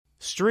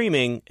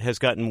Streaming has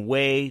gotten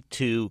way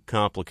too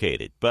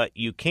complicated, but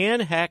you can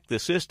hack the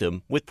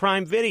system with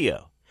Prime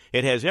Video.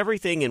 It has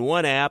everything in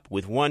one app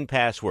with one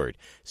password.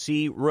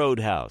 See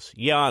Roadhouse,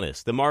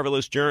 Giannis, The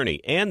Marvelous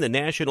Journey, and the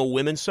National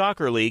Women's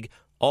Soccer League,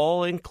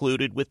 all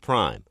included with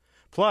Prime.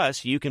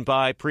 Plus, you can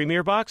buy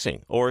Premier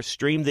Boxing or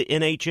stream the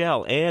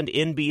NHL and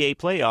NBA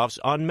playoffs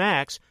on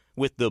Max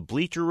with the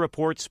Bleacher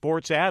Report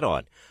Sports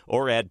add-on,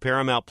 or add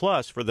Paramount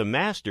Plus for the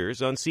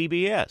Masters on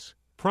CBS.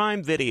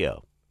 Prime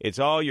Video. It's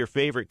all your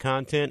favorite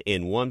content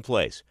in one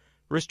place.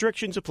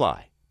 Restrictions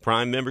apply.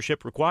 Prime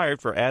membership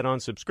required for add-on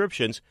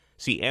subscriptions.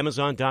 See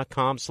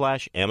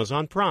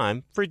Amazon.com/Amazon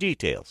Prime for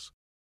details.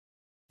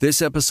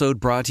 This episode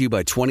brought to you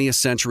by 20th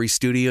Century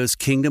Studios'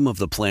 Kingdom of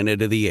the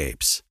Planet of the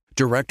Apes.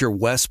 Director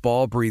Wes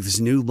Ball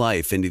breathes new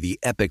life into the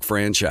epic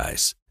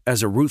franchise.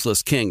 As a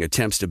ruthless king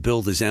attempts to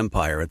build his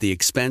empire at the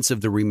expense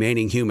of the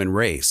remaining human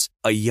race,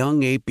 a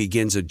young ape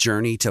begins a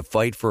journey to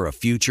fight for a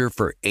future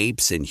for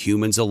apes and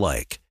humans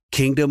alike.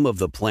 Kingdom of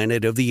the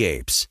Planet of the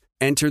Apes.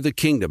 Enter the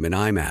kingdom in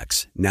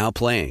IMAX, now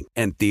playing,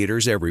 and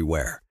theaters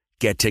everywhere.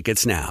 Get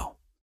tickets now.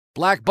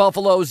 Black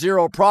Buffalo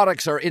Zero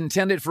products are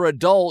intended for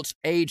adults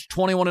age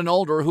 21 and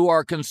older who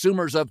are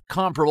consumers of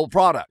comparable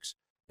products.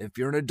 If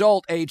you're an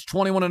adult age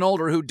 21 and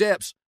older who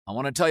dips, I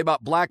want to tell you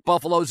about Black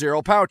Buffalo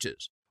Zero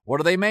pouches.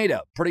 What are they made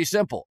of? Pretty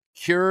simple.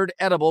 Cured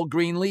edible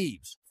green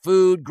leaves.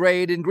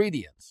 Food-grade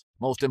ingredients.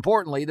 Most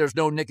importantly, there's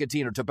no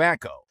nicotine or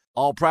tobacco.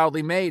 All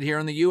proudly made here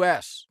in the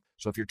U.S.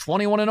 So if you're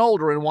 21 and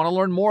older and want to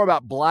learn more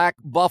about Black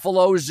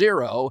Buffalo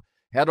Zero,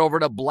 head over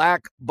to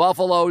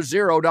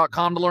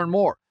blackbuffalozero.com to learn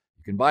more.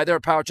 You can buy their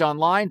pouch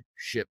online,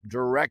 shipped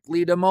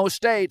directly to most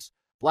states.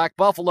 Black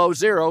Buffalo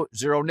Zero,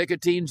 zero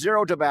nicotine,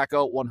 zero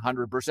tobacco,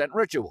 100%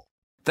 ritual.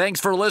 Thanks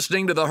for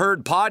listening to the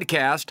Herd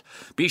Podcast.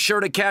 Be sure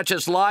to catch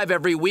us live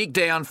every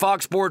weekday on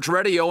Fox Sports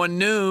Radio at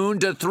noon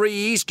to 3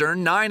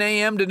 Eastern, 9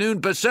 a.m. to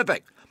noon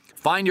Pacific.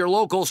 Find your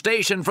local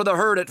station for the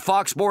Herd at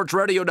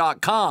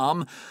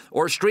foxsportsradio.com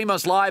or stream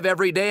us live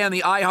every day on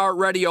the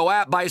iHeartRadio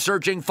app by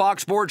searching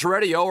Fox Sports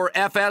Radio or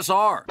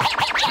FSR. Now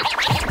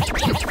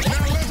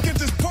let's get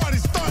this party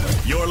started.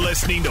 You're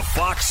listening to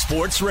Fox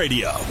Sports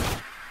Radio.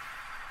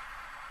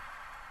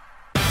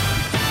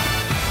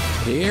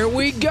 Here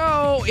we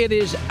go. It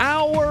is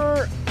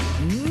hour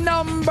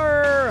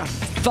number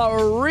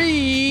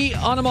 3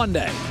 on a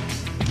Monday.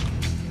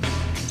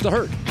 It's the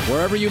Herd.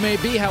 Wherever you may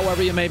be,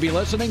 however you may be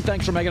listening,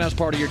 thanks for making us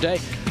part of your day.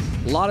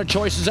 A lot of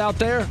choices out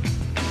there.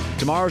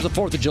 Tomorrow's the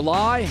 4th of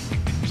July.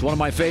 It's one of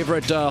my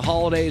favorite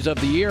holidays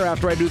of the year.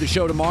 After I do the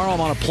show tomorrow,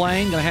 I'm on a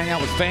plane, going to hang out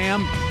with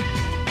fam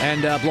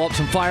and blow up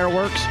some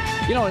fireworks.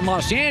 You know, in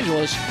Los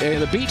Angeles,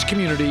 the beach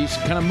communities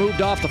kind of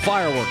moved off the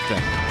firework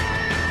thing.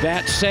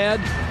 That said,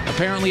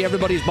 apparently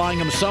everybody's buying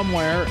them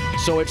somewhere,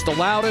 so it's the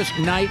loudest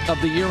night of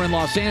the year in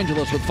Los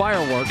Angeles with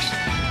fireworks,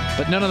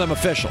 but none of them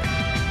official.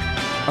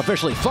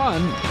 Officially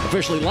fun,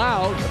 officially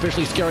loud,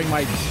 officially scaring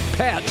my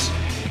pets,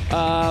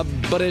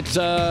 but it's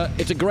a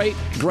great,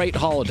 great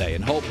holiday,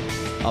 and hope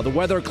the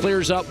weather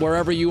clears up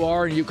wherever you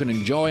are and you can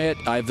enjoy it.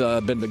 I've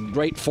been the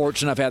great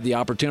fortune. I've had the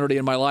opportunity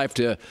in my life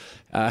to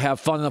have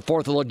fun on the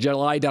 4th of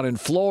July down in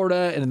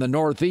Florida and in the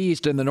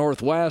Northeast and the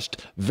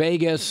Northwest,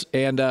 Vegas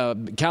and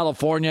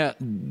California.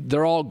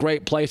 They're all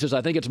great places.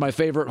 I think it's my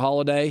favorite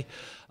holiday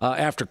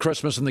after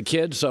Christmas and the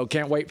kids, so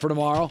can't wait for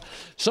tomorrow.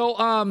 So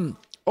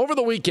over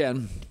the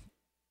weekend,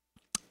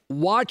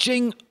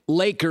 watching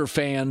Laker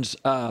fans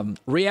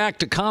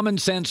react to common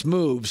sense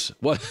moves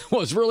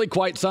was really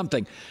quite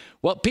something.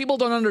 What people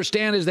don't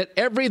understand is that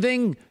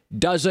everything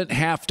doesn't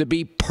have to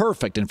be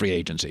perfect in free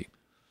agency.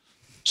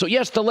 So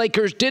yes, the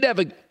Lakers did have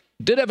a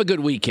good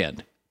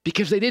weekend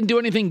because they didn't do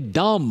anything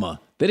dumb.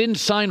 They didn't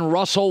sign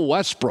Russell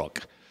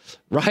Westbrook,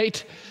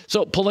 right?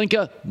 So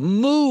Pelinka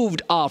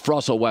moved off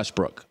Russell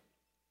Westbrook.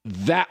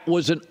 That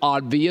was an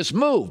obvious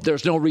move.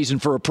 There's no reason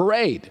for a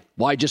parade.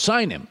 Why'd you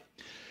sign him?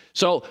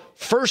 So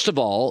first of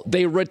all,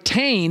 they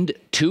retained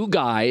 2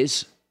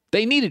 guys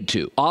they needed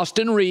to.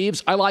 Austin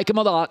Reeves, I like him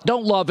a lot.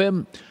 Don't love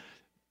him.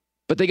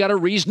 But they got a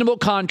reasonable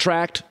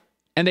contract,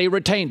 and they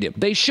retained him.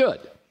 They should.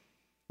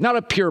 Not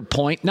a pure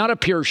point, not a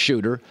pure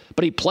shooter,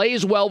 but he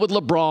plays well with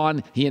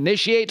LeBron. He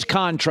initiates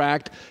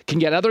contract, can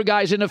get other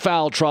guys into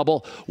foul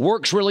trouble,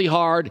 works really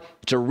hard.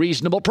 It's a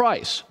reasonable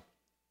price.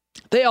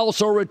 They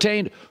also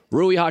retained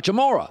Rui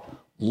Hachimura.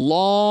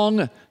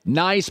 Long,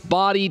 nice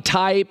body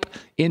type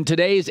in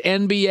today's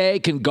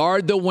NBA, can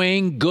guard the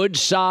wing, good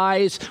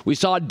size. We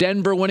saw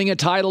Denver winning a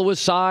title with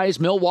size.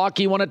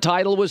 Milwaukee won a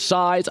title with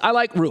size. I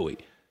like Rui.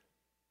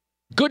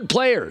 Good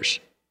players.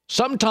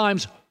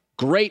 Sometimes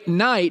great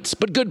nights,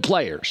 but good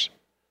players.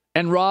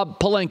 And Rob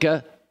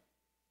Pelinka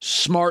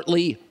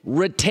smartly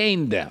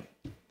retained them.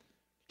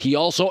 He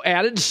also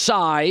added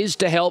size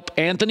to help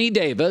Anthony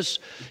Davis.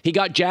 He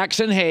got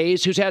Jackson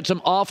Hayes, who's had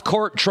some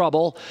off-court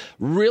trouble.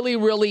 Really,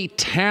 really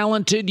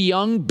talented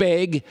young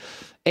big.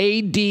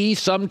 AD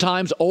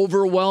sometimes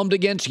overwhelmed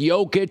against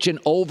Jokic and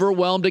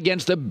overwhelmed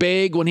against the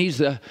big when he's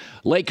the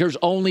Lakers'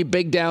 only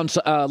big down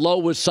low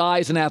with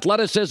size and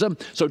athleticism.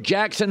 So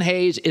Jackson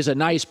Hayes is a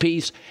nice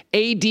piece.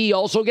 AD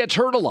also gets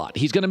hurt a lot.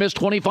 He's going to miss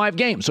 25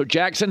 games. So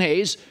Jackson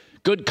Hayes,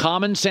 good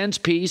common sense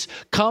piece,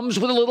 comes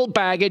with a little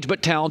baggage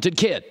but talented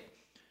kid.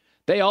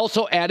 They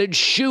also added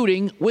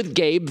shooting with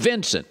Gabe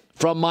Vincent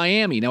from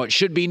Miami. Now, it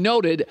should be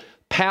noted,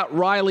 Pat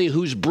Riley,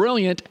 who's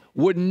brilliant,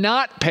 would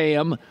not pay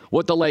him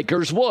what the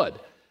Lakers would.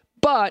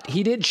 But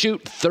he did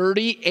shoot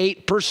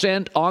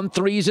 38% on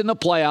threes in the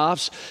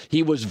playoffs.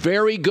 He was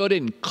very good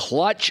in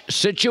clutch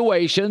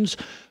situations.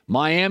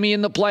 Miami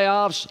in the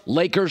playoffs,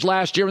 Lakers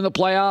last year in the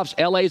playoffs.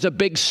 LA's a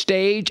big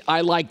stage. I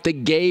like the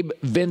Gabe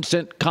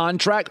Vincent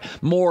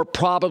contract more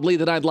probably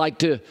than I'd like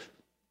to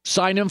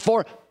sign him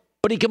for.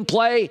 But he can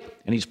play,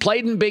 and he's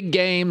played in big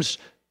games.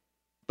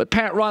 But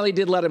Pat Riley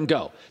did let him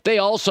go. They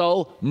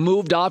also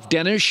moved off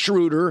Dennis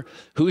Schroeder,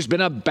 who's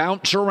been a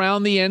bounce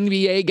around the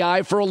NBA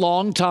guy for a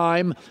long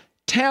time.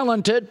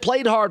 Talented,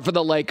 played hard for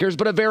the Lakers,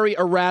 but a very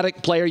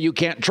erratic player you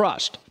can't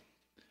trust.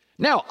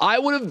 Now, I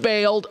would have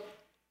bailed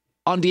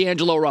on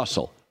D'Angelo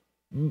Russell,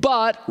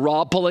 but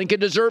Rob Pelinka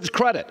deserves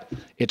credit.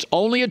 It's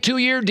only a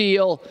 2-year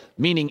deal,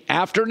 meaning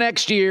after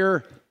next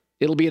year,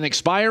 it'll be an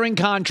expiring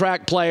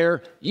contract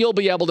player. You'll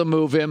be able to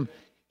move him.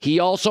 He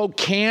also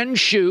can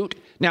shoot.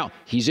 Now,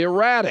 he's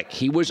erratic.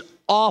 He was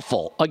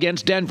awful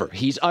against Denver.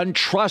 He's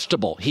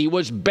untrustable. He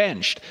was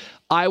benched.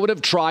 I would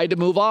have tried to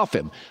move off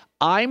him.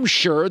 I'm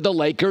sure the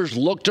Lakers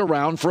looked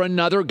around for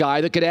another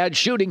guy that could add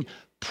shooting,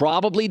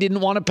 probably didn't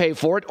want to pay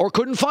for it or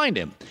couldn't find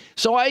him.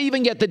 So I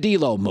even get the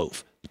D'Lo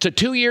move. It's a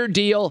 2-year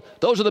deal.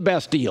 Those are the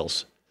best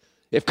deals.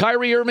 If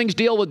Kyrie Irving's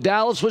deal with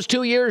Dallas was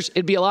 2 years,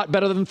 it'd be a lot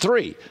better than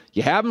 3.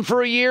 You have him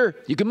for a year,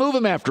 you can move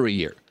him after a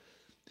year.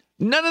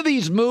 None of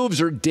these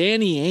moves are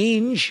Danny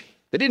Ainge.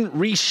 They didn't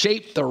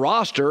reshape the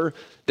roster.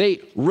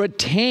 They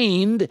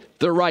retained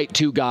the right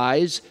 2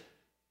 guys.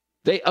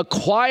 They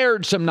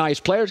acquired some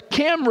nice players.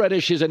 Cam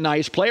Reddish is a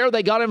nice player.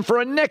 They got him for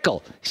a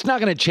nickel. He's not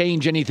going to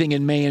change anything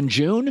in May and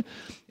June.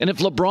 And if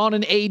LeBron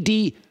and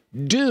AD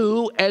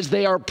do, as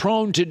they are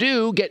prone to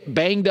do, get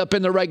banged up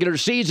in the regular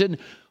season,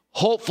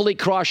 hopefully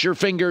cross your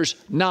fingers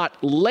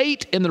not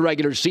late in the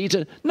regular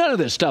season, none of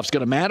this stuff's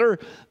going to matter.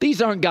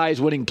 These aren't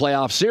guys winning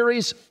playoff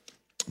series.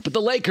 But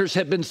the Lakers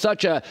have been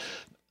such a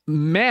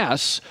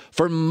mess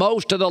for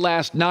most of the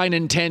last 9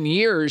 and 10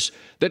 years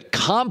that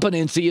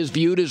competency is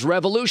viewed as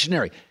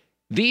revolutionary.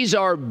 These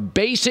are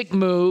basic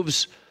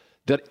moves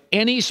that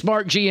any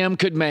smart GM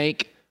could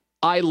make.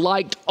 I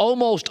liked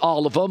almost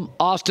all of them.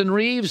 Austin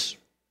Reeves,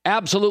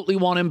 absolutely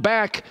want him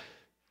back.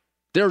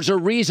 There's a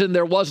reason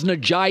there wasn't a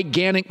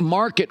gigantic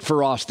market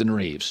for Austin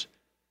Reeves.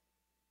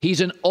 He's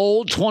an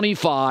old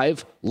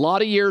 25, a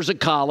lot of years of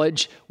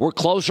college. We're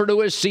closer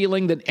to his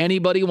ceiling than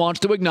anybody wants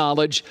to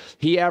acknowledge.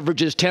 He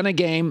averages 10 a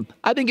game.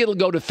 I think it'll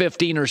go to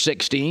 15 or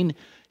 16.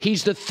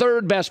 He's the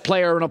 3rd best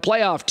player in a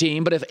playoff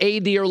team, but if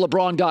AD or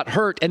LeBron got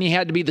hurt and he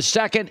had to be the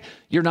 2nd,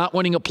 you're not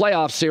winning a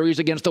playoff series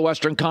against the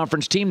Western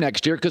Conference team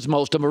next year because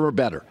most of them are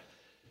better.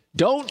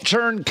 Don't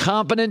turn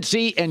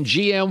competency and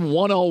GM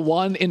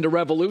 101 into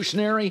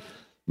revolutionary.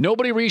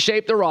 Nobody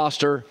reshaped the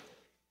roster,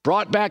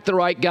 brought back the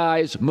right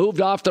guys,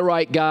 moved off the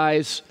right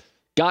guys,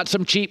 got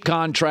some cheap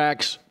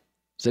contracts.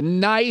 It's a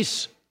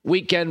nice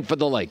weekend for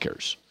the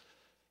Lakers.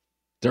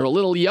 They're a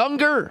little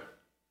younger,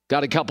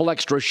 got a couple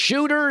extra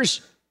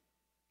shooters.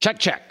 Check,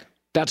 check.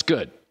 That's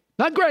good.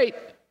 Not great.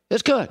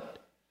 It's good.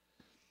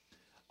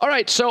 All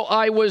right, so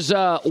I was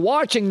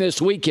watching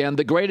this weekend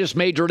the greatest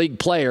Major League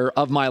player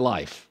of my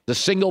life, the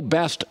single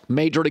best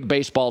Major League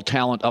Baseball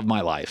talent of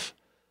my life.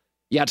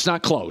 Yeah, it's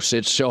not close.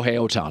 It's Shohei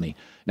Ohtani.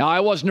 Now, I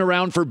wasn't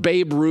around for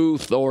Babe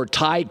Ruth or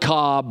Ty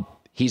Cobb.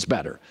 He's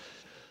better.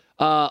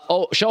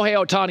 Shohei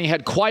Ohtani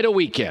had quite a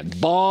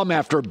weekend, bomb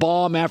after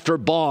bomb after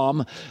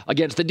bomb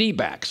against the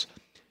D-backs.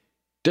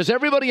 Does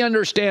everybody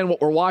understand what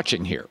we're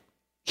watching here?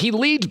 He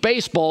leads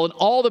baseball in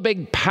all the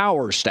big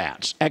power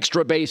stats,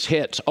 extra base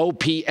hits,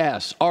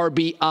 OPS,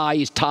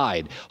 RBIs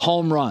tied,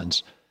 home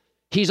runs.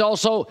 He's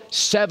also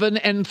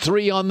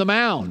 7-3 on the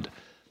mound.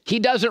 He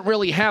doesn't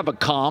really have a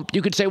comp.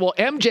 You could say, well,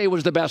 MJ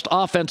was the best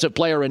offensive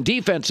player and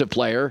defensive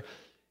player,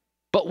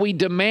 but we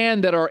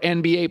demand that our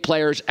NBA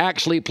players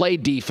actually play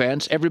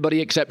defense.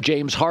 Everybody except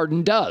James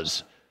Harden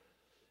does.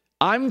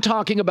 I'm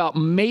talking about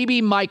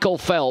maybe Michael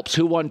Phelps,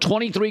 who won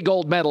 23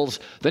 gold medals.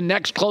 The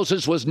next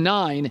closest was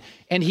 9,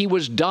 and he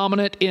was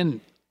dominant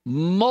in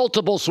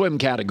multiple swim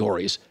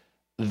categories.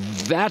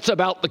 That's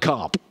about the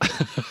comp.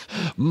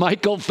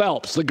 Michael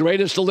Phelps, the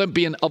greatest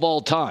Olympian of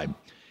all time.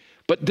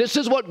 But this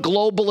is what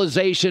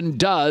globalization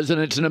does, and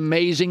it's an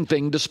amazing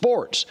thing to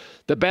sports.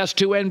 The best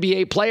 2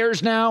 NBA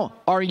players now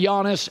are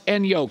Giannis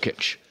and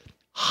Jokic.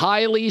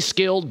 Highly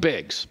skilled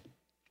bigs.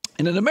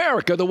 And in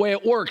America, the way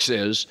it works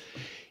is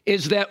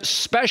that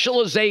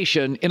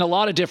specialization in a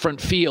lot of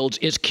different fields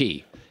is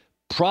key.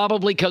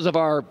 Probably because of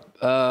our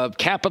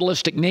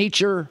capitalistic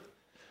nature.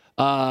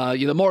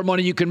 The more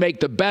money you can make,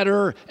 the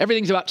better.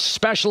 Everything's about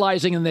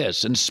specializing in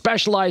this and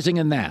specializing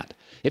in that.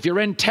 If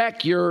you're in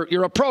tech,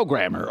 you're a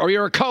programmer or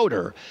you're a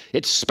coder.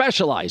 It's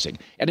specializing.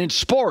 And in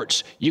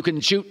sports, you can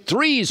shoot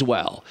threes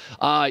well.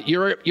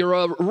 You're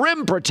a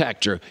rim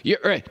protector.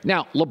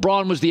 Now,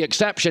 LeBron was the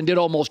exception, did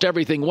almost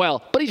everything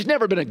well, but he's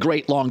never been a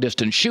great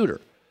long-distance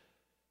shooter.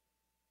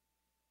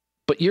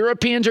 But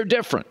Europeans are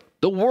different.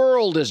 The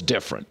world is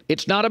different.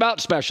 It's not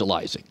about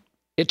specializing.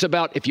 It's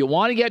about if you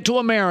want to get to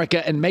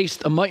America and make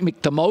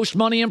the most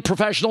money in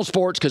professional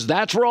sports, because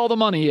that's where all the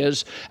money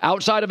is,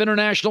 outside of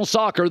international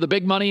soccer, the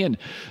big money in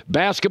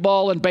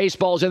basketball and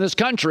baseball is in this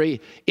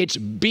country, it's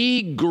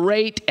be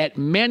great at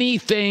many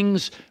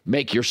things,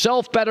 make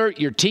yourself better,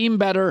 your team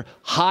better,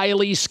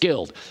 highly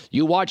skilled.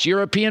 You watch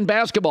European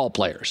basketball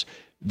players.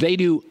 They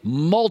do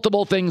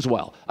multiple things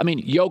well. I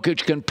mean,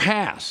 Jokic can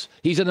pass.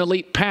 He's an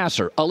elite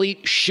passer,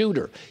 elite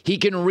shooter. He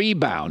can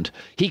rebound.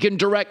 He can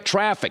direct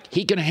traffic.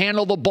 He can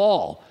handle the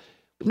ball.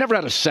 We've never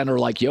had a center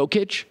like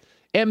Jokic.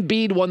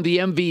 Embiid won the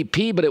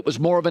MVP, but it was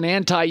more of an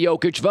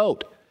anti-Jokic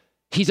vote.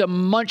 He's a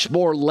much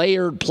more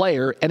layered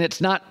player, and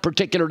it's not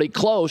particularly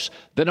close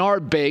than our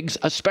bigs,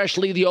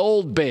 especially the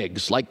old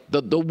bigs, like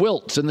the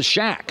Wilts and the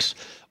Shaqs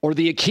or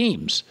the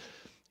Hakeems.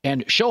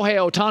 And Shohei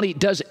Ohtani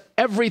does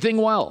everything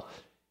well.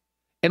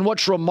 And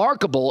what's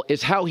remarkable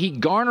is how he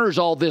garners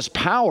all this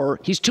power.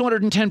 He's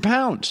 210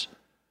 pounds.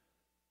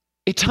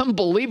 It's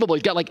unbelievable.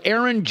 He's got like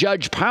Aaron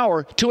Judge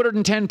power,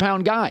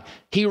 210-pound guy.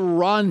 He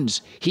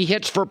runs. He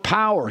hits for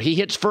power. He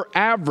hits for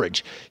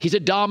average. He's a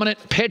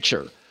dominant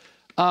pitcher.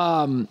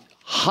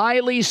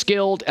 Highly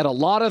skilled at a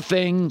lot of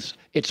things.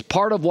 It's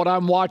part of what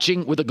I'm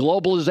watching with the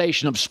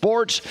globalization of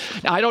sports.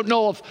 Now, I don't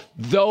know if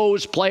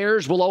those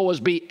players will always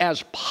be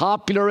as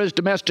popular as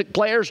domestic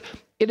players.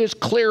 It is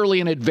clearly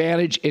an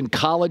advantage in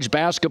college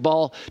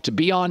basketball to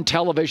be on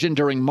television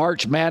during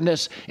March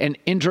Madness and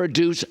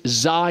introduce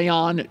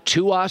Zion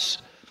to us.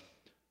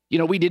 You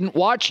know, we didn't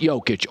watch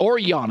Jokic or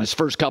Giannis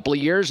first couple of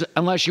years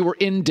unless you were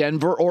in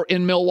Denver or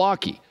in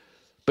Milwaukee.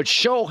 But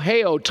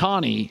Shohei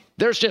Ohtani,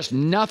 there's just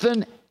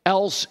nothing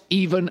else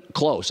even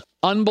close.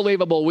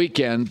 Unbelievable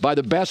weekend by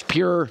the best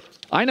pure.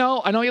 I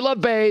know you love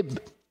Babe,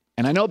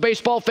 and I know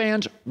baseball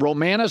fans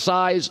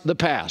romanticize the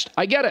past.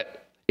 I get it.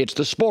 It's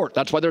the sport.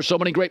 That's why there's so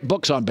many great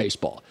books on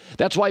baseball.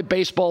 That's why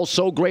baseball's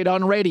so great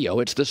on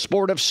radio. It's the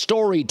sport of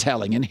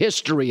storytelling and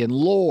history and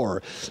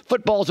lore.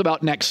 Football's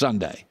about next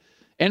Sunday.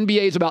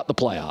 NBA's about the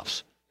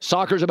playoffs.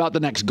 Soccer's about the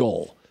next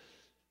goal.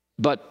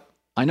 But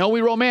I know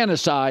we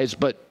romanticize,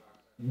 but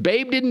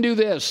Babe didn't do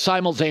this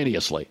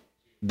simultaneously.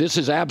 This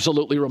is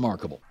absolutely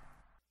remarkable.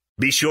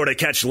 Be sure to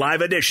catch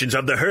live editions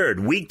of The Herd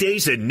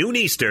weekdays at noon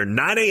Eastern,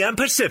 9 a.m.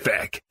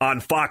 Pacific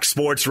on Fox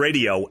Sports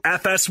Radio,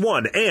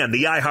 FS1, and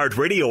the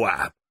iHeartRadio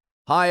app.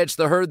 Hi, it's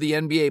The Herd. The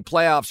NBA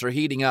playoffs are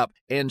heating up,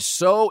 and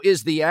so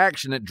is the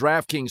action at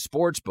DraftKings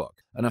Sportsbook,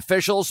 an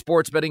official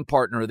sports betting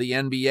partner of the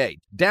NBA.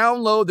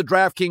 Download the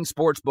DraftKings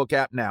Sportsbook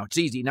app now. It's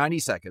easy, 90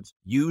 seconds.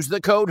 Use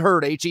the code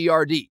HERD,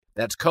 H-E-R-D.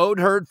 That's code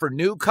HERD for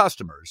new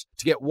customers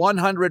to get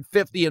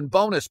 $150 in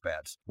bonus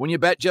bets when you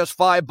bet just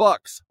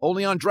 $5.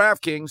 Only on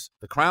DraftKings.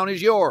 The crown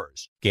is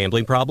yours.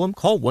 Gambling problem?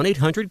 Call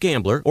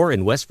 1-800-GAMBLER or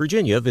in West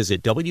Virginia,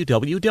 visit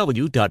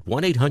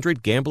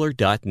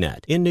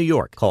www.1800gambler.net. In New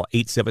York, call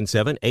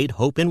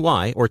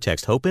 877-8-HOPE-NY or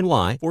text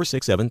HOPE-NY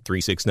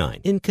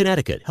 467-369. In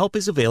Connecticut, help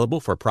is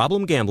available for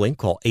problem gambling.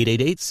 Call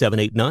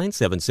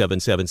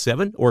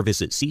 888-789-7777 or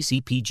visit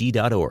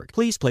ccpg.org.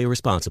 Please play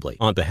responsibly.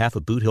 On behalf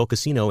of Boot Hill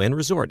Casino and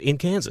Resort in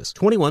Kansas,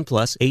 21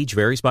 plus, age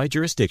varies by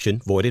jurisdiction,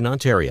 void in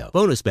Ontario.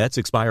 Bonus bets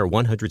expire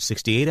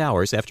 168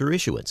 hours after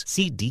issuance.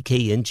 See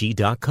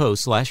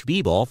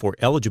dkng.co/bball for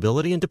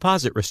eligibility and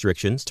deposit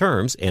restrictions,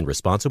 terms, and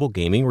responsible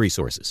gaming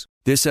resources.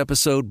 This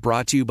episode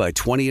brought to you by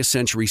 20th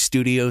Century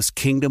Studios'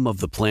 Kingdom of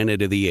the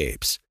Planet of the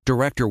Apes.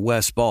 Director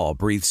Wes Ball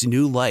breathes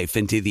new life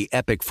into the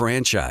epic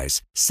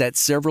franchise, set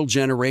several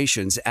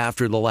generations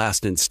after the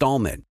last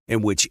installment,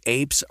 in which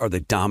apes are the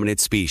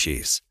dominant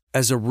species.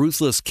 As a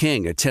ruthless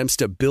king attempts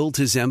to build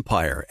his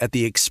empire at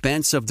the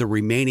expense of the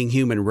remaining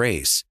human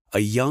race, a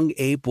young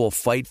ape will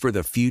fight for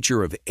the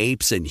future of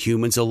apes and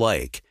humans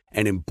alike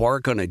and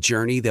embark on a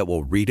journey that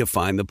will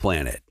redefine the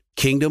planet.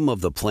 Kingdom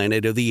of the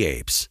Planet of the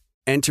Apes.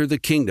 Enter the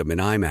kingdom in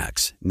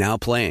IMAX, now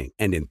playing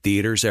and in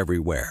theaters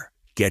everywhere.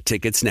 Get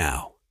tickets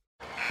now.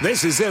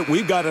 This is it.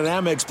 We've got an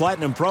Amex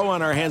Platinum Pro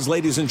on our hands,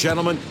 ladies and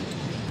gentlemen.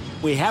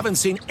 We haven't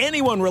seen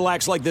anyone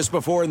relax like this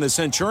before in the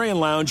Centurion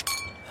Lounge.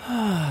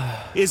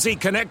 Is he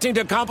connecting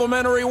to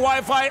complimentary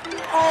Wi-Fi?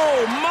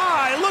 Oh,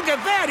 my! Look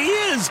at that! He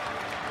is!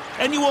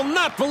 And you will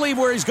not believe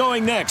where he's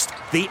going next.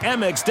 The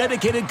Amex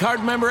dedicated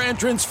card member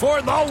entrance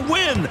for the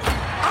win!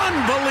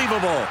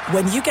 Unbelievable!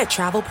 When you get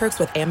travel perks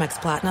with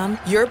Amex Platinum,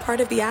 you're part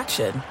of the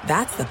action.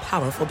 That's the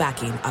powerful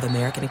backing of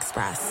American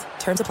Express.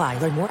 Terms apply.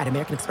 Learn more at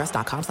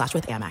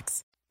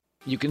americanexpress.com/withAmex.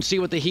 You can see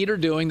what the Heat are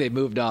doing. They've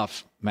moved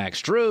off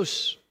Max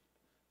Strus,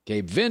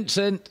 Gabe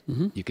Vincent.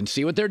 You can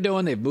see what they're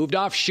doing. They've moved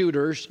off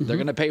shooters. They're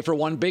going to pay for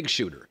one big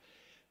shooter.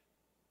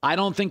 I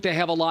don't think they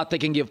have a lot they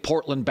can give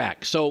Portland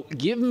back. So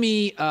give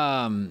me,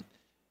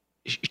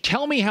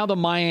 tell me how the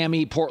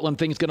Miami-Portland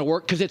thing's going to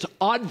work, because it's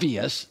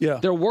obvious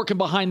they're working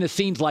behind the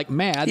scenes like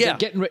mad. Yeah.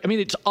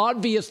 It's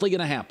obviously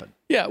going to happen.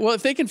 Yeah, well,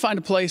 if they can find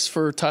a place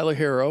for Tyler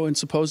Hero, and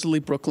supposedly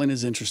Brooklyn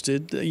is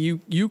interested, you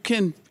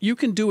can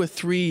do a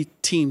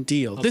 3-team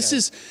deal. Okay.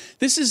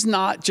 This is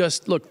not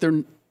just, look,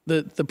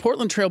 the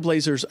Portland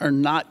Trailblazers are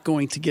not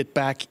going to get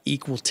back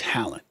equal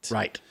talent.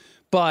 Right.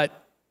 But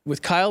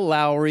with Kyle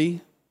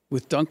Lowry,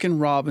 with Duncan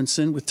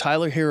Robinson, with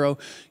Tyler Hero,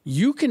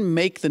 you can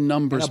make the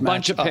numbers and a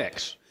bunch of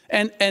picks.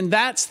 And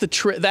that's the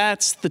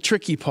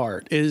tricky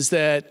part, is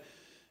that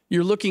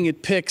you're looking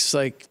at picks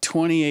like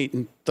 28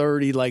 and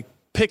 30, like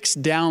picks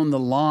down the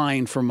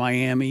line for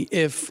Miami.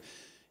 If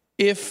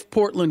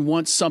Portland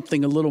wants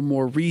something a little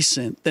more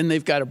recent, then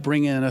they've got to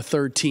bring in a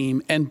third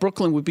team, and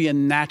Brooklyn would be a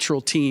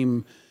natural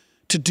team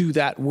to do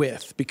that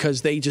with,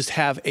 because they just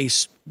have a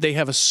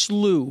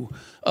slew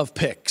of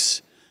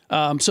picks.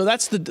 So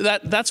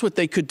that's what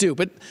they could do.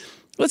 But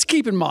let's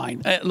keep in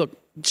mind, look,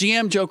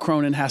 GM Joe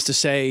Cronin has to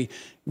say,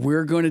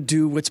 we're going to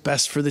do what's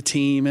best for the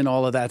team and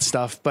all of that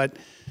stuff. But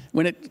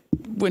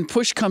when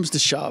push comes to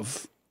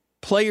shove,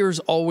 players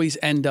always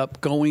end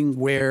up going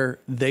where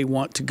they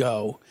want to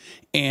go,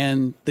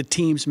 and the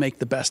teams make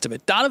the best of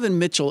it. Donovan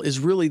Mitchell is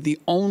really the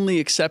only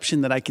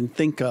exception that I can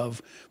think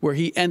of where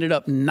he ended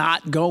up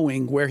not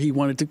going where he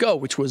wanted to go,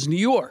 which was New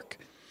York.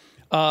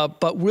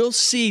 But we'll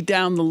see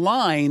down the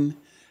line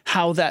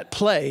how that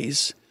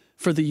plays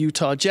for the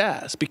Utah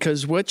Jazz,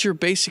 because what you're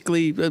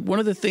basically, one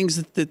of the things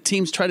that the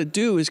teams try to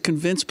do is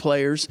convince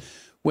players,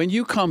 when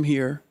you come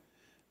here,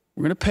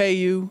 we're going to pay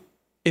you.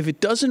 If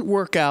it doesn't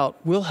work out,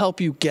 we'll help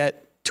you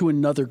get to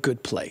another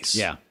good place.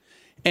 Yeah.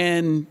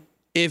 And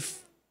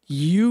if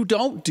you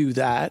don't do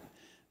that,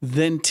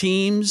 then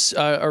teams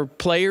or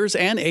players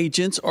and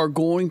agents are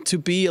going to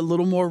be a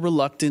little more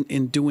reluctant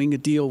in doing a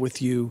deal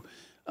with you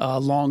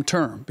long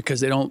term,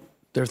 because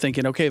they're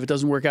thinking, okay, if it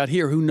doesn't work out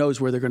here, who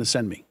knows where they're going to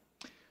send me.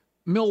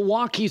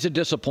 Milwaukee's a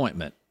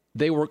disappointment.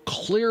 They were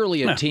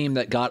clearly a team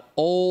that got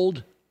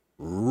old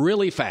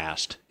really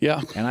fast. Yeah.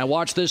 And I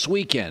watched this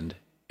weekend,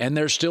 and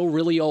they're still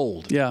really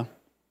old. Yeah.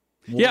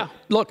 Yeah.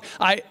 Look,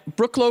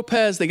 Brook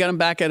Lopez, they got him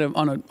back on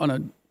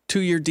a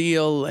 2-year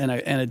deal and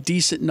a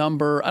decent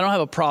number. I don't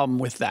have a problem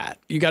with that.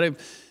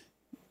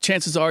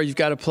 Chances are you've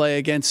got to play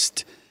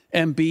against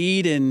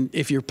Embiid, and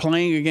if you're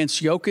playing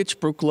against Jokic,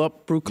 Brook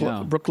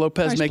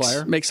Lopez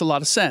makes a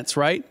lot of sense,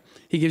 right?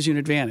 He gives you an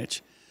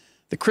advantage.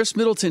 The Chris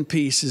Middleton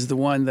piece is the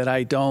one that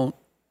I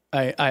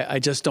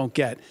just don't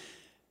get.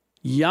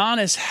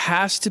 Giannis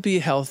has to be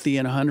healthy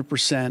and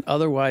 100%.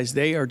 Otherwise,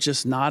 they are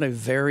just not a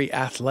very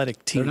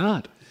athletic team. They're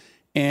not.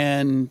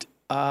 And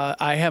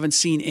I haven't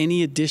seen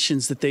any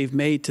additions that they've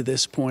made to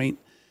this point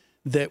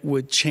that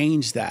would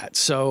change that.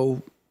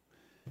 So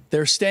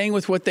they're staying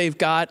with what they've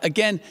got.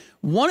 Again,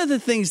 one of the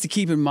things to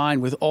keep in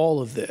mind with all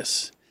of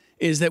this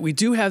is that we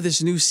do have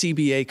this new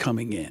CBA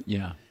coming in.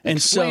 Yeah. And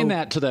explain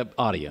that to the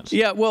audience.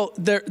 Yeah, well,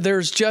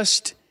 there's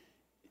just,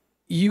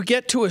 you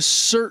get to a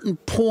certain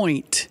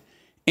point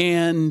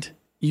and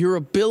your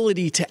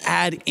ability to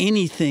add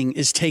anything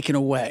is taken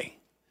away.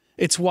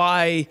 It's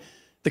why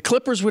the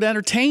Clippers would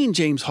entertain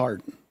James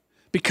Harden,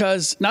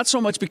 because not so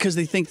much because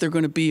they think they're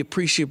going to be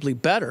appreciably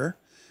better,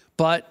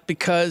 but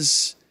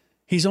because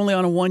he's only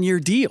on a 1-year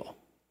deal.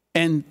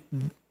 And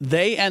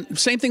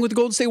same thing with the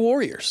Golden State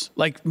Warriors,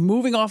 like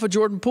moving off of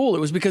Jordan Poole. It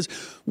was because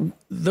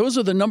those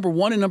are the number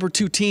 1 and number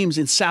 2 teams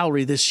in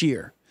salary this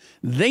year.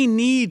 They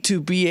need to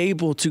be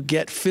able to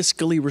get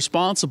fiscally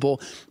responsible.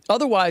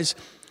 Otherwise,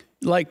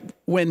 like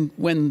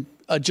when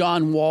a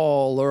John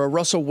Wall or a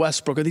Russell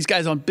Westbrook or these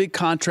guys on big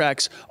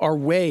contracts are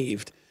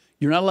waived,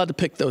 you're not allowed to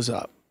pick those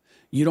up.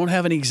 You don't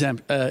have any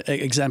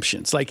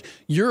exemptions. Like,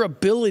 your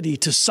ability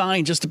to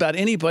sign just about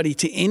anybody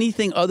to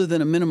anything other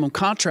than a minimum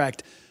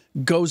contract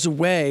goes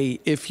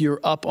away if you're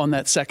up on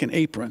that second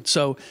apron.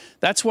 So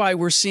that's why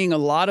we're seeing a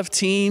lot of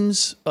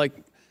teams, like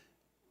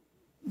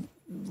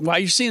why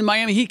you're seeing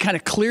Miami Heat kind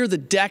of clear the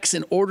decks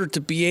in order to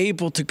be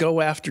able to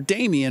go after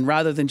Damian,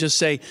 rather than just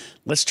say,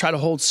 let's try to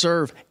hold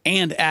serve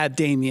and add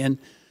Damian.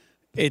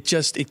 It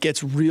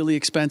gets really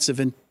expensive,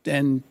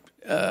 and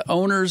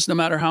owners, no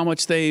matter how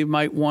much they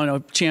might want a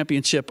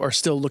championship, are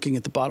still looking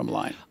at the bottom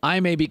line.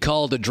 I may be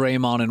called a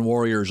Draymond and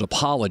Warriors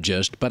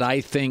apologist, but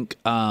I think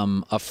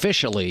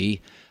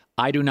officially,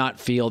 I do not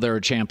feel they're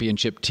a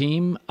championship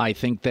team. I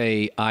think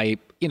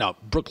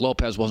Brook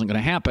Lopez wasn't going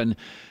to happen,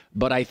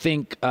 but I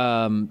think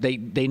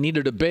they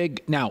needed a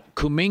big. Now,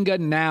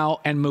 Kuminga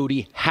and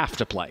Moody have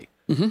to play.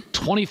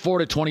 24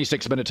 to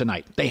 26 minutes a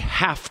night. They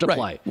have to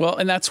play. Well,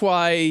 and that's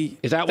why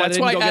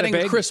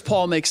adding Chris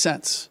Paul makes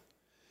sense.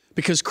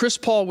 Because Chris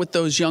Paul with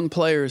those young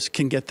players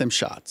can get them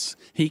shots.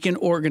 He can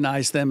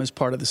organize them as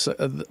part of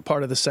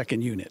the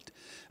second unit.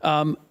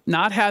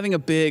 Not having a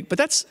big, but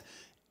that's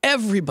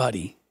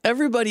everybody.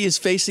 Everybody is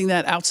facing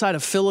that outside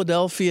of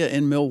Philadelphia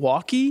and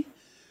Milwaukee.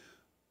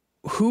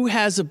 Who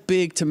has a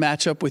big to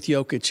match up with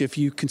Jokic if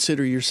you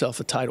consider yourself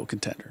a title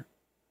contender?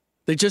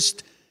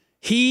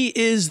 He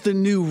is the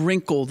new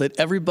wrinkle that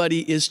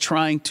everybody is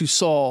trying to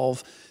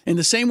solve. In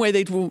the same way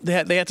they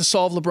had to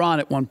solve LeBron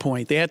at one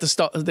point. They had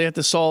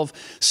to solve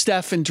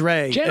Steph and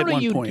Dre at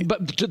one point.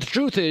 But the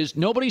truth is,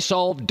 nobody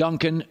solved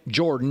Duncan,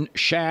 Jordan,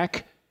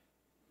 Shaq,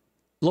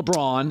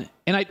 LeBron,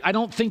 and I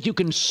don't think you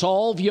can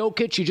solve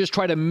Jokic. You just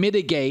try to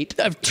mitigate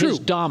his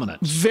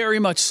dominance. Very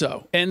much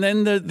so. And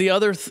then the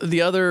other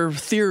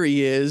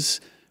theory is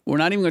we're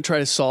not even going to try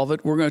to solve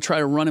it. We're going to try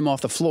to run him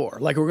off the floor.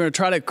 Like we're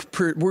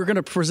going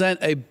to present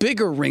a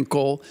bigger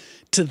wrinkle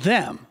to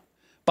them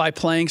by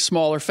playing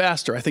smaller,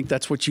 faster. I think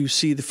that's what you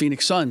see the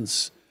Phoenix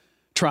Suns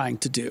trying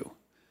to do.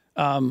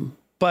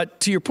 But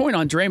to your point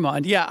on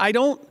Draymond, yeah, I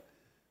don't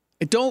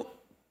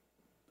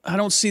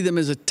see them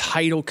as a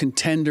title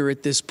contender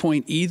at this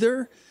point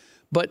either.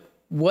 But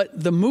what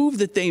the move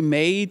that they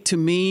made to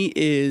me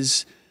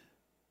is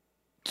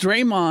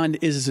Draymond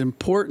is as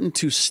important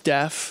to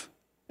Steph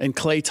and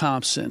Klay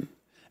Thompson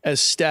as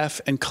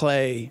Steph and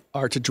Klay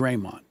are to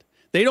Draymond.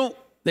 They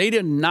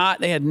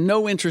had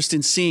no interest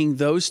in seeing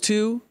those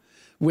two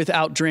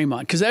without Draymond.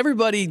 Because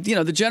everybody,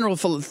 the general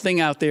thing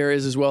out there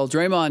is as well,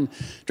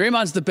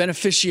 Draymond's the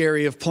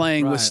beneficiary of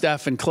playing with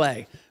Steph and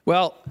Klay.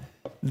 Well,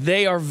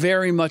 they are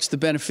very much the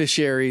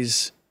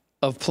beneficiaries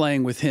of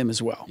playing with him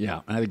as well.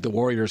 Yeah, and I think the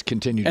Warriors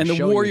continue to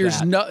show you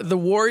that. The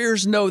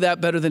Warriors know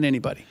that better than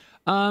anybody.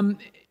 I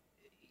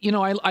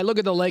look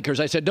at the Lakers.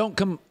 I said,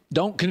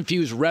 don't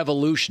confuse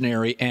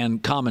revolutionary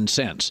and common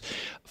sense.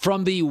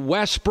 From the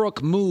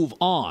Westbrook move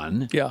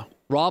on,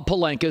 Rob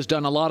Pelinka's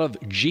done a lot of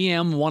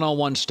GM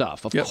 101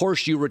 stuff. Of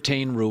course, you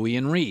retain Rui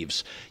and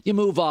Reeves. You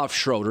move off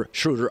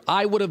Schroeder.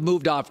 I would have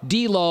moved off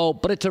D'Lo,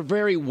 but it's a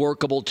very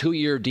workable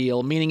 2-year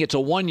deal, meaning it's a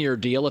 1-year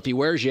deal. If he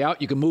wears you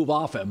out, you can move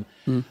off him.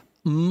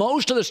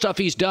 Most of the stuff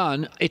he's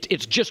done,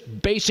 it's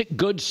just basic,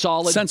 good,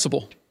 solid.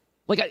 Sensible.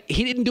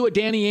 He didn't do a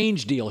Danny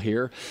Ainge deal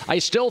here. I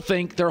still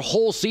think their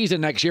whole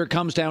season next year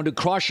comes down to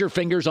cross your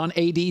fingers on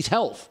AD's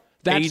health.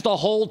 That's the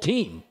whole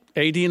team.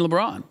 AD and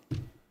LeBron.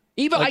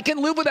 I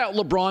can live without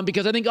LeBron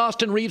because I think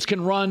Austin Reeves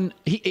can run.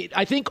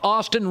 I think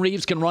Austin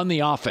Reeves can run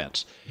the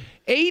offense.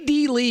 AD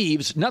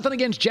leaves. Nothing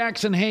against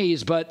Jackson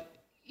Hayes, but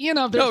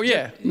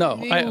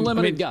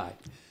limited guy.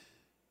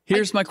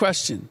 Here's my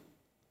question: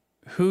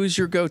 who's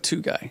your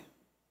go-to guy?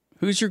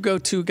 Who's your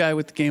go-to guy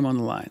with the game on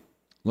the line?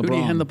 LeBron. Who do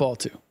you hand the ball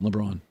to?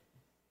 LeBron.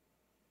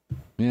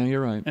 Yeah,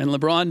 you're right. And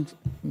LeBron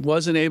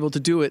wasn't able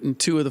to do it in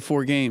 2 of the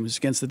 4 games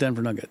against the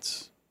Denver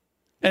Nuggets.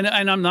 And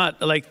I'm not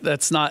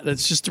that's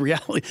just the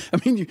reality.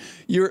 I mean,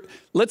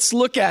 let's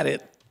look at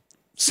it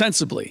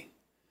sensibly.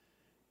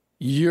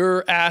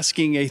 You're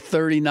asking a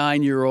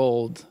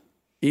 39-year-old,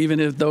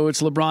 even though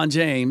it's LeBron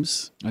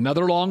James,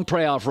 another long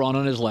playoff run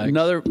on his legs,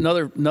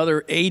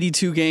 another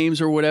 82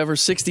 games or whatever,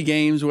 60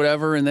 games,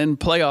 whatever, and then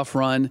playoff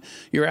run.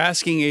 You're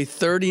asking a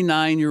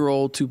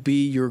 39-year-old to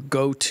be your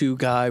go-to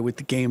guy with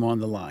the game on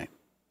the line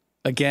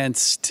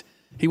against.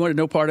 He wanted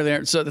no part of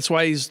there, so that's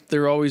why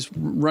they're always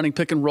running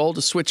pick and roll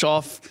to switch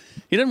off.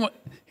 He didn't want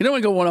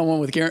to go one-on-one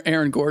with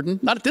Aaron Gordon.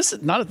 Not at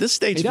this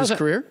stage of his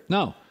career.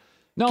 No.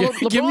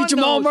 Give me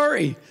Jamal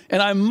Murray,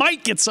 and I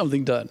might get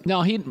something done. No,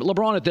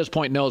 LeBron at this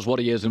point knows what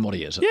he is and what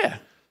he isn't.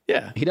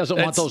 Yeah. He doesn't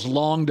want those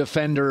long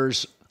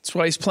defenders. That's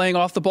why he's playing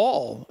off the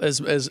ball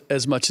as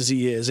much as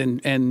he is,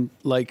 and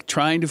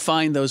trying to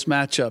find those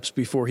matchups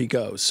before he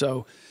goes.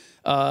 So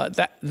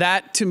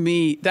that to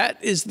me,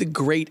 that is the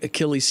great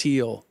Achilles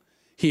heel.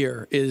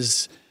 Here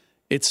is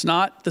it's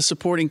not the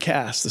supporting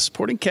cast. The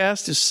supporting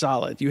cast is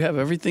solid. You have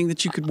everything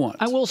that you could want.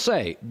 I will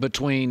say,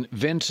 between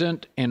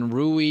Vincent and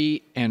Rui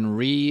and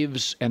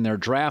Reeves and their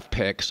draft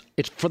picks,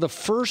 it's for the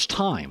first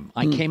time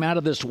I came out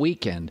of this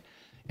weekend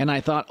and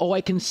I thought, I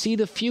can see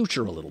the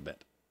future a little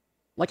bit.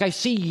 I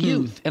see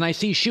youth and I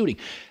see shooting.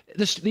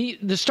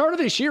 The start of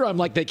this year, I'm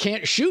like, they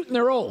can't shoot and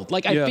they're old.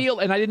 I feel,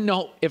 and I didn't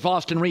know if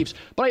Austin Reeves,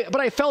 but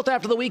I felt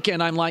after the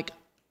weekend, I'm like,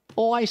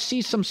 I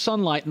see some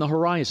sunlight in the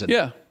horizon.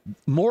 Yeah.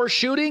 More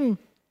shooting,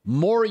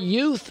 more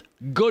youth,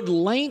 good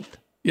length.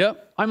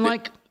 Yep.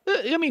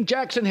 I'm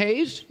Jackson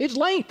Hayes, it's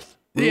length.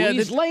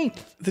 Rui's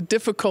length. The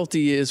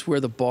difficulty is where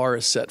the bar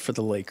is set for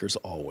the Lakers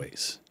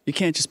always. You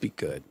can't just be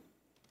good.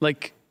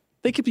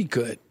 They could be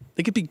good.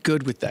 They could be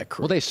good with that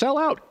crew. Well, they sell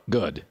out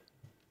good.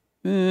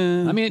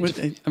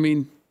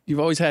 You've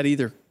always had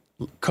either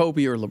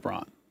Kobe or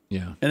LeBron.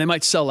 Yeah. And they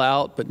might sell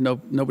out, but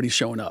nobody's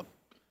showing up.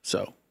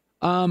 So.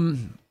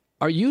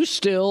 Are you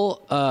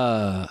still, do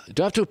I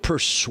have to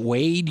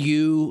persuade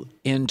you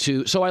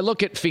into, so I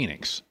look at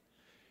Phoenix.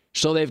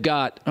 So they've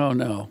got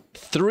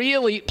 3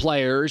 elite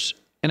players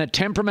and a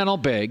temperamental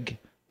big.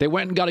 They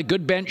went and got a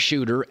good bench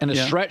shooter and a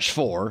stretch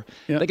 4.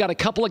 Yeah. They got a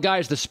couple of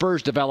guys the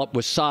Spurs developed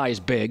with size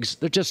bigs.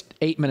 They're just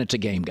 8 minutes a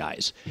game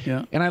guys.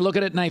 Yeah. And I look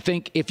at it and I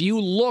think if you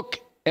look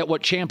at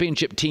what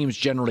championship teams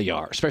generally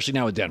are, especially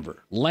now with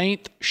Denver,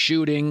 length,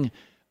 shooting,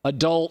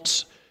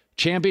 adults,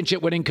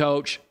 championship winning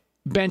coach,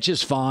 bench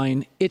is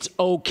fine. It's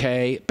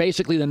okay.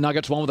 Basically, the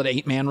Nuggets won with an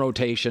 8-man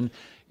rotation.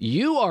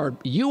 You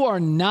are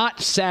not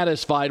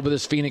satisfied with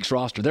this Phoenix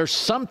roster. There's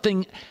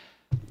something.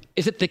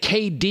 Is it the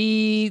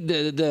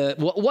KD?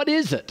 What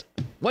is it?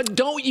 What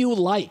don't you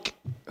like?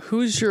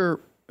 Who's your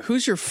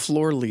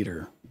floor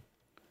leader?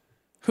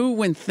 Who,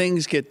 when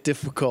things get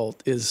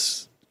difficult,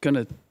 is going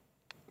to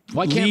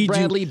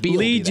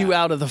lead you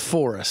out of the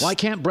forest? Why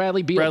can't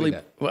Bradley Beal do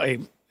that? Well,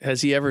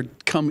 has he ever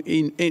come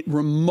in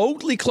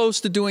remotely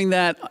close to doing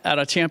that at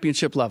a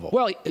championship level?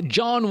 Well,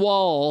 John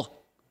Wall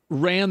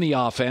ran the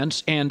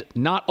offense, and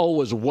not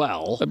always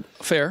well.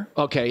 Fair.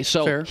 Okay,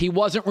 so he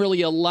wasn't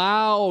really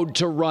allowed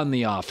to run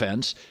the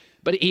offense,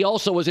 but he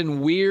also was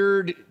in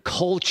weird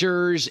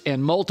cultures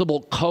and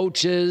multiple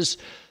coaches.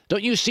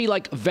 Don't you see,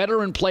 like,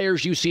 veteran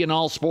players you see in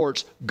all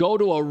sports go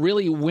to a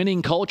really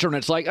winning culture, and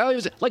it's like, oh,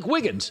 like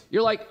Wiggins.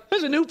 You're like,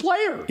 there's a new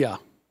player. Yeah.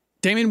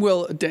 Damian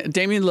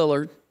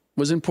Lillard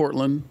was in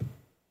Portland.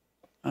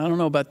 I don't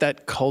know about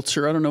that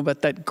culture. I don't know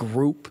about that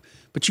group.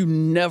 But you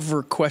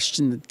never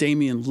questioned that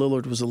Damian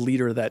Lillard was a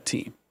leader of that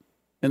team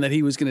and that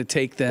he was going to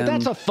take them. But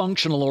that's a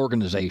functional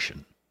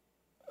organization.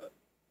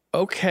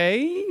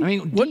 Okay. I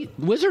mean,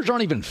 Wizards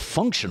aren't even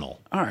functional.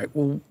 All right.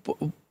 Well,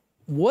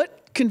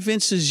 what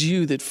convinces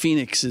you that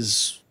Phoenix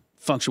is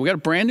functional? We got a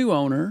brand new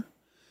owner.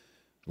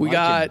 We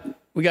got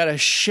a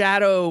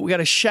shadow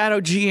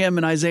GM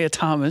in Isaiah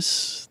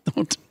Thomas.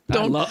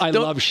 I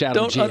love shadow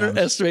Don't GMs.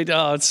 Underestimate.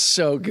 Oh, it's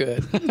so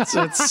good.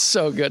 It's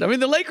so good. I mean,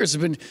 the Lakers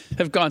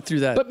have gone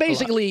through that. But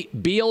basically,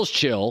 Beal's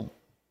chill.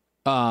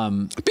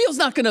 Beal's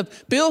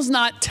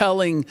not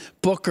telling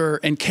Booker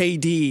and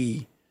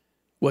KD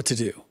what to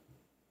do.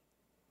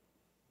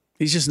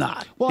 He's just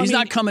not. Well, He's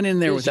not coming in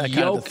there with that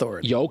kind of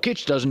authority.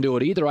 Jokic doesn't do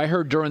it either. I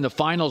heard during the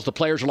finals, the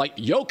players were like,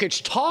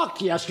 Jokic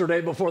talked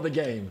yesterday before the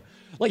game.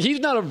 Like,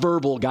 he's not a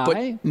verbal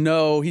guy.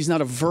 No, he's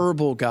not a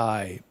verbal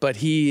guy, but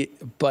he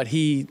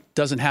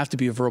doesn't have to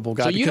be a verbal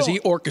guy because he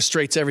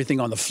orchestrates everything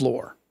on the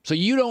floor. So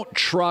you don't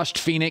trust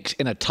Phoenix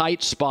in a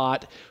tight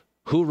spot.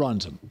 Who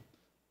runs them?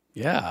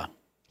 Yeah.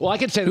 Well, I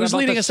could say that who's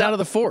leading us out of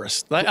the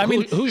forest? I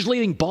mean, who's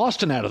leading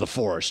Boston out of the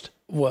forest?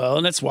 Well,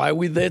 and that's why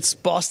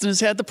Boston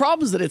has had the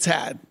problems that it's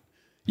had.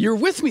 You're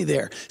with me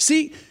there.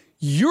 See,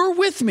 you're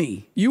with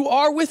me. You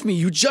are with me.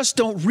 You just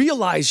don't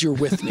realize you're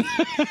with me.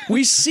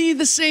 We see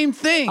the same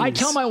things. I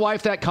tell my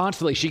wife that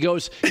constantly. She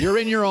goes, you're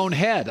in your own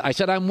head. I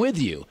said, I'm with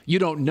you. You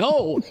don't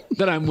know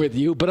that I'm with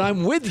you, but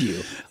I'm with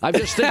you. I'm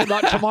just thinking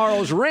about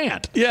tomorrow's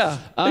rant. Yeah,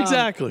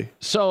 exactly.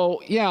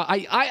 So, yeah,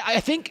 I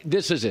think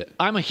this is it.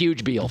 I'm a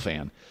huge Beal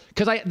fan.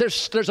 Because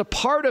there's a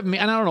part of me,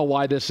 and I don't know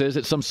why this is.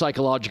 It's some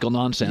psychological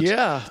nonsense.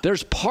 Yeah.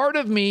 There's part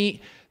of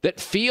me that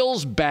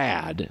feels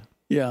bad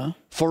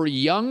for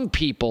young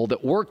people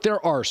that work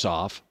their arse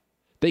off.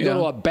 They go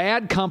to a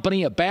bad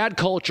company, a bad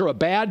culture, a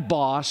bad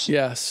boss.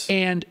 Yes.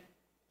 And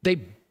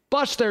they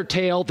bust their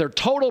tail. They're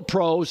total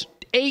pros.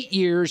 8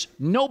 years.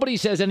 Nobody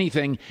says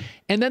anything.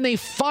 And then they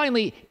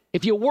finally,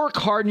 if you work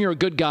hard and you're a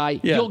good guy,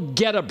 you'll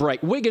get a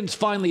break. Wiggins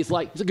finally is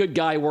like, he's a good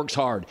guy, works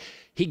hard.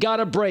 He got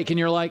a break, and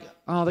you're like,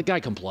 oh, the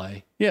guy can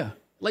play. Yeah.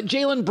 Like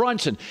Jalen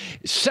Brunson,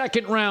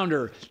 second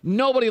rounder.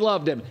 Nobody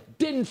loved him.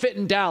 Didn't fit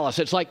in Dallas.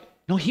 It's like,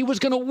 no, he was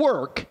going to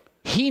work.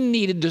 He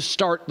needed to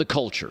start the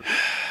culture.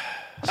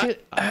 I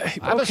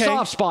have a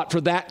soft spot for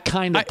that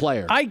kind of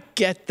player. I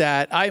get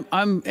that.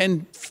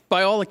 And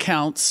by all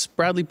accounts,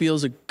 Bradley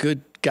Beal's a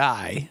good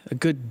guy, a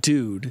good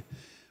dude,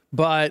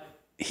 but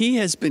he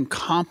has been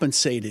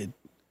compensated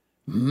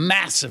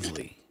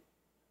massively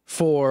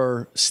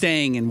for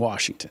staying in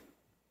Washington.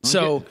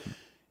 So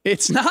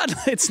it's not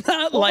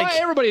like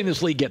everybody in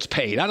this league gets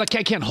paid. I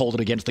can't hold it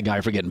against the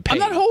guy for getting paid. I'm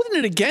not holding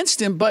it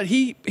against him, but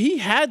he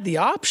had the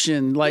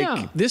option.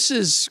 Like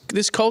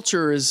this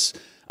culture is.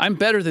 I'm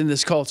better than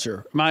this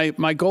culture.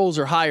 My goals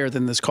are higher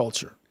than this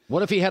culture.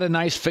 What if he had a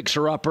nice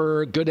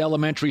fixer-upper, good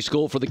elementary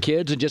school for the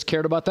kids, and just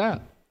cared about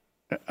that?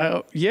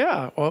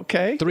 Yeah,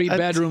 okay.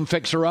 3-bedroom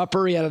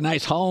fixer-upper. He had a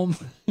nice home.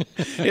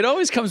 It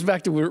always comes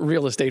back to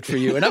real estate for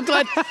you, and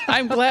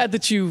I'm glad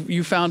that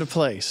you found a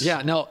place.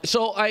 Yeah, no.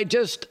 So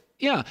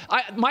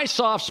my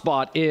soft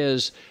spot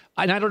is,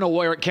 and I don't know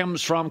where it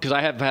comes from because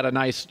I have had a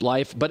nice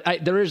life, but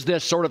there is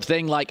this sort of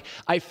thing like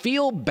I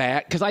feel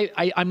bad because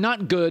I'm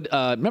not good.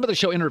 Remember the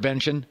show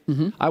Intervention?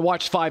 Mm-hmm. I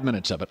watched 5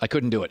 minutes of it. I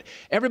couldn't do it.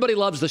 Everybody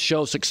loves the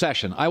show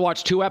Succession. I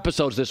watched 2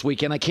 episodes this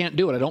weekend. I can't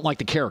do it. I don't like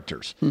the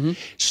characters. Mm-hmm.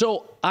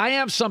 So I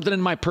have something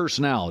in my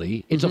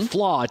personality. It's a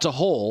flaw. It's a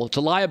hole. It's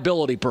a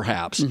liability,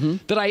 perhaps,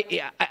 that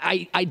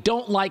I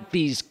don't like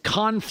these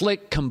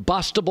conflict,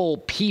 combustible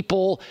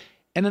people.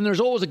 And then there's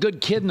always a good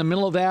kid in the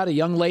middle of that, a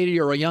young lady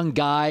or a young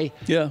guy.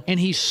 Yeah. And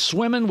he's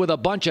swimming with a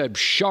bunch of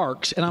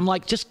sharks. And I'm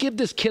like, just give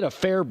this kid a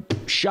fair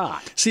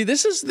shot. See,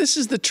 this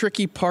is the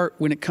tricky part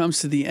when it comes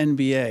to the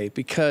NBA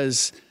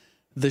because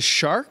the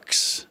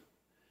sharks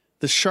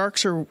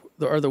are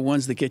the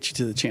ones that get you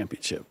to the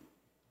championship.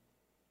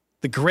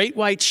 The great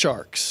white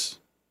sharks,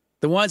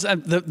 the ones,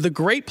 the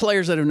great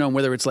players that I've known,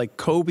 whether it's like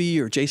Kobe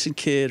or Jason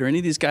Kidd or any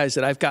of these guys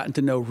that I've gotten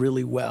to know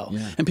really well.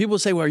 Yeah. And people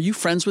say, well, are you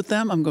friends with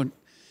them? I'm going,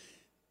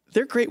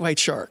 they're great white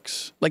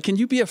sharks. Like, can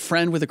you be a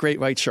friend with a great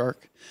white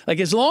shark? Like,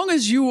 as long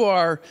as you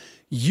are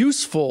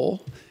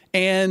useful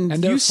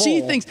and you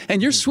see things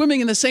and you're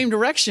swimming in the same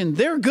direction,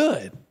 they're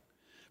good.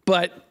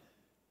 But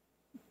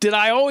did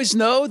I always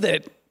know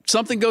that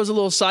something goes a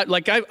little side.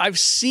 Like I've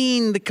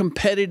seen the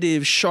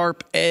competitive,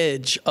 sharp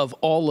edge of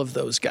all of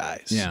those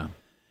guys. Yeah.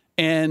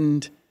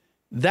 And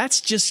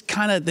that's just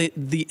kind of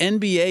the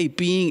NBA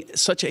being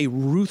such a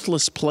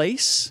ruthless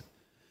place.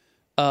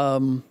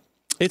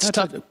 It's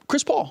tough.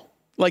 Chris Paul.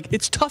 Like,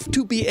 it's tough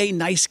to be a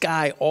nice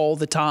guy all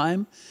the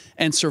time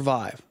and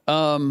survive.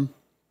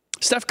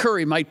 Steph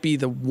Curry might be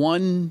the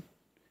one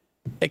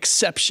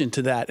exception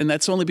to that, and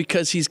that's only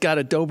because he's got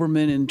a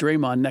Doberman and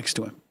Draymond next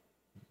to him.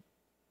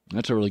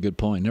 That's a really good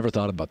point. Never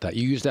thought about that.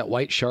 You used that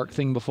white shark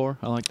thing before?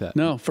 I like that.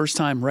 No, first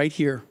time right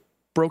here.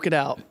 Broke it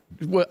out.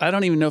 I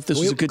don't even know if this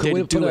was a good day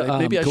to do it.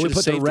 Maybe I should have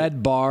saved it. Can we put the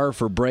red bar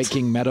for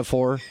breaking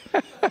metaphor?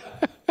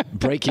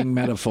 Breaking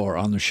metaphor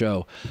on the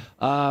show.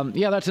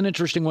 Yeah, that's an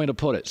interesting way to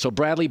put it. So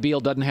Bradley Beal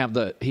doesn't have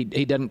he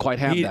doesn't quite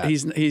have that.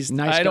 He's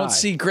nice I don't guy.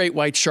 see great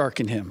white shark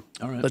in him.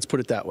 All right. Let's put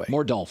it that way.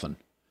 More dolphin.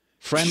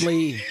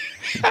 Friendly,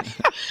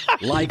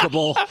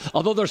 likable.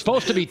 Although they're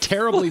supposed to be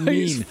terribly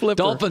mean.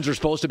 Dolphins are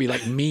supposed to be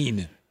like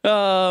mean.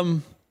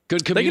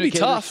 Good communicators. They can be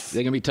tough.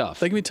 They can be tough.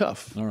 They can be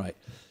tough. All right.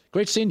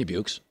 Great seeing you,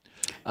 Bukes.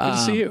 Good to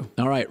see you.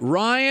 All right.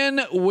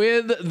 Ryan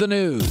with the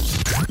news.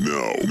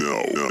 No.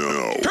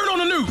 Turn on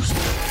the news.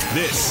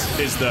 This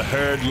is the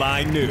Herd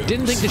Line News.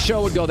 Didn't think the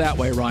show would go that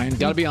way, Ryan.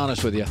 Got to be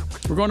honest with you.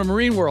 We're going to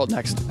Marine World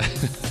next.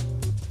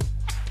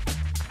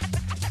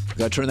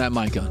 Got to turn that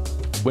mic on.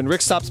 When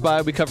Rick stops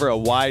by, we cover a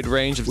wide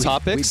range of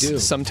topics. We do.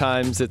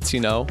 Sometimes it's,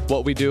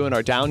 what we do in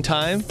our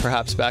downtime,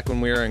 perhaps back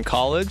when we were in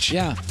college.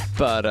 Yeah.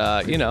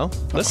 But,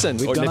 listen,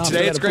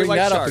 today it's Great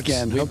White Sharks.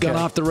 We've gone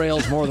off the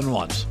rails more than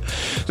once.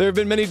 There have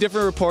been many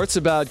different reports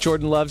about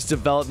Jordan Love's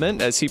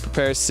development as he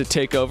prepares to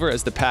take over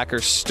as the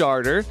Packers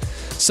starter.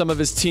 Some of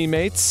his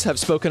teammates have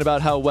spoken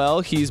about how well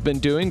he's been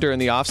doing during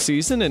the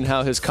offseason and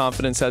how his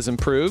confidence has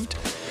improved.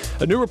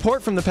 A new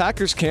report from the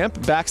Packers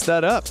camp backs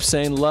that up,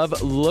 saying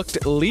Love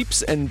looked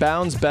leaps and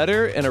bounds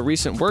better in a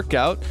recent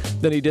workout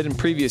than he did in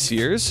previous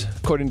years.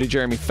 According to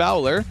Jeremy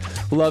Fowler,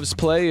 Love's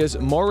play is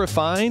more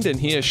refined and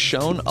he has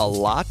shown a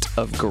lot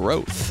of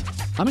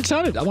growth. I'm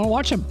excited. I want to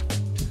watch him.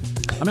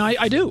 I mean,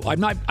 I do.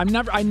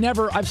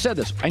 I've said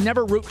this. I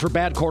never root for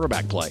bad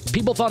quarterback play.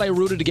 People thought I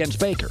rooted against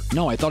Baker.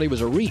 No, I thought he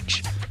was a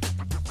reach.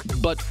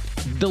 But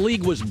the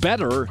league was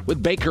better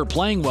with Baker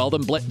playing well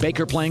than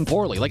Baker playing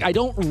poorly. Like, I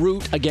don't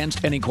root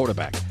against any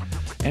quarterback.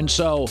 And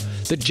so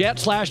the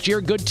Jets last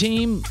year, good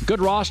team, good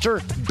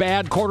roster,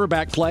 bad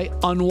quarterback play,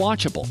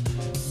 unwatchable.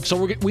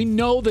 So we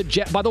know the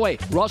Jets. By the way,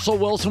 Russell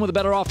Wilson with a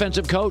better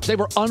offensive coach, they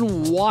were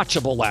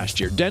unwatchable last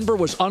year. Denver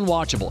was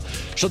unwatchable.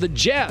 So the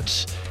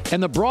Jets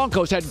and the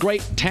Broncos had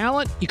great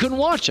talent. You couldn't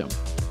watch them.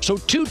 So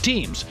two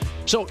teams.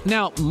 So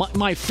now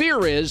my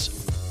fear is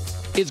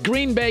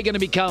Green Bay going to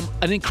become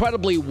an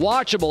incredibly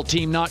watchable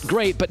team, not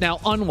great, but now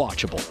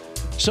unwatchable?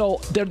 So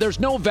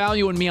there's no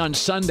value in me on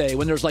Sunday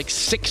when there's like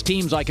 6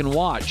 teams I can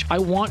watch. I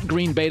want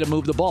Green Bay to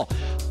move the ball.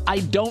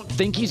 I don't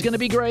think he's going to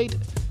be great,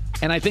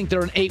 and I think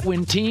they're an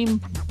 8-win team.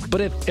 But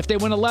if they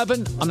win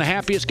 11, I'm the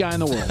happiest guy in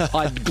the world.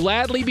 I'd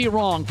gladly be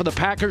wrong for the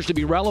Packers to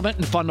be relevant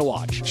and fun to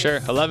watch. Sure,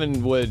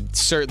 11 would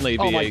certainly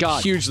be a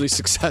hugely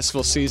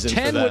successful season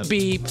 10 for them. would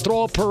be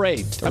throw a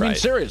parade. I mean,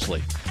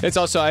 seriously. It's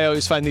also, I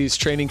always find these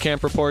training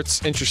camp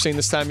reports interesting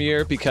this time of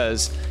year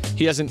because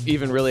he hasn't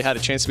even really had a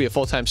chance to be a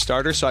full-time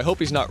starter, so I hope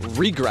he's not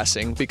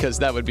regressing because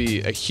that would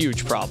be a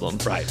huge problem.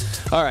 Right.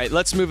 All right,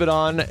 let's move it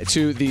on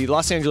to the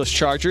Los Angeles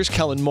Chargers.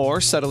 Kellen Moore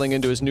settling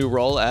into his new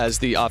role as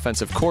the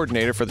offensive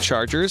coordinator for the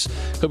Chargers.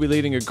 He'll be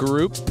leading a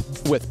group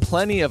with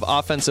plenty of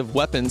offensive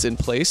weapons in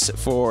place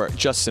for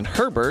Justin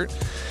Herbert,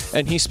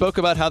 and he spoke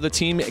about how the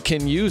team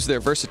can use their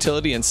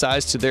versatility and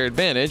size to their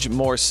advantage.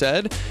 Moore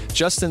said,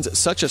 "Justin's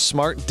such a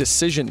smart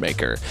decision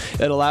maker.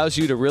 It allows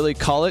you to really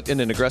call it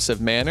in an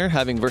aggressive manner,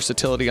 having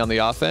versatility on the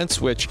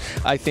offense, which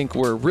I think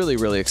we're really,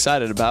 really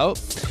excited about.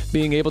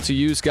 Being able to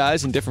use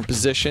guys in different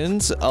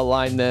positions,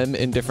 align them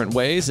in different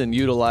ways, and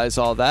utilize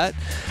all that.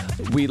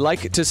 We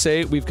like to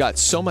say we've got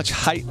so much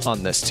height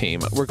on this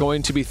team. We're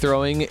going to be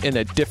throwing in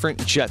a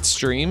different jet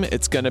stream.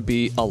 It's going to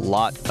be a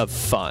lot of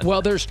fun."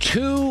 Well, there's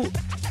 2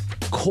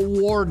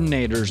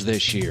 coordinators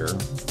this year.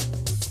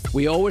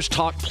 We always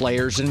talk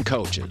players and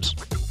coaches.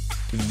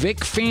 Vic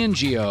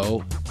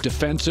Fangio,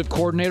 defensive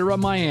coordinator of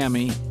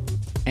Miami,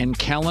 and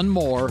Kellen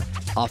Moore,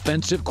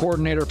 offensive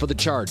coordinator for the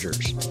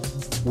Chargers,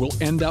 will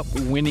end up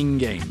winning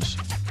games.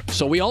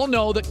 So we all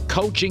know that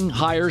coaching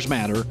hires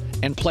matter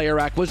and player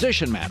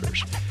acquisition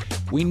matters.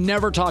 We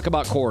never talk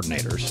about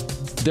coordinators.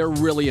 They're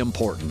really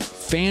important.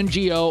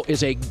 Fangio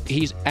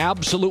he's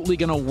absolutely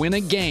going to win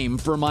a game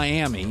for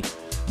Miami,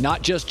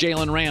 not just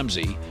Jalen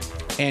Ramsey.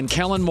 And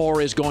Kellen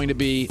Moore is going to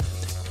be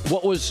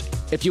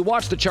if you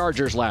watch the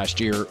Chargers last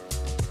year,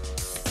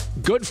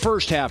 good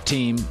first half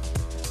team,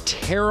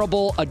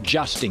 terrible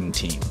adjusting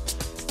team.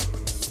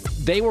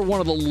 They were one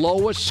of the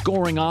lowest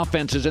scoring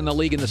offenses in the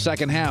league in the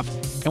second half.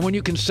 And when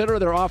you consider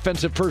their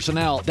offensive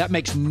personnel, that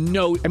makes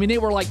they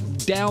were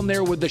like down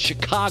there with the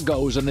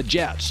Chicagos and the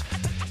Jets.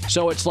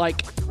 So it's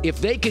like, if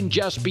they can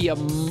just be a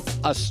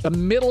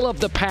middle of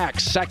the pack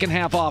second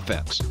half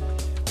offense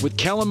with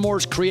Kellen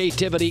Moore's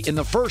creativity in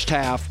the first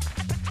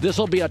half, this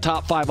will be a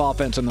top 5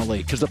 offense in the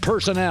league because the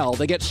personnel,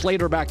 they get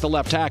Slater back to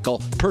left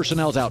tackle.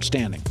 Personnel's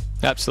outstanding.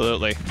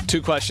 Absolutely.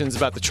 2 questions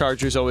about the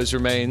Chargers always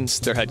remains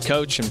their head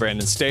coach and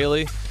Brandon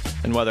Staley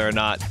and whether or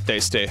not they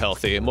stay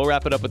healthy. And we'll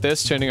wrap it up with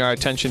this, turning our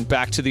attention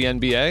back to the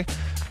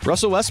NBA.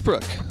 Russell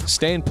Westbrook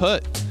staying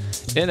put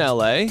in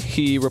LA.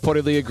 He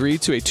reportedly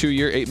agreed to a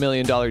 2-year, $8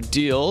 million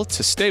deal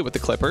to stay with the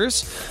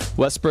Clippers.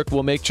 Westbrook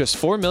will make just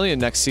 $4 million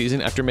next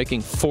season after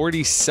making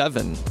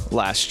 $47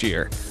 last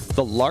year,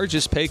 the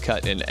largest pay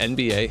cut in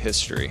NBA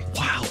history.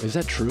 Wow, is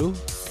that true?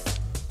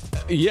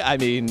 Yeah, I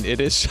mean, it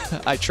is.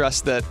 I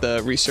trust that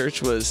the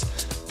research was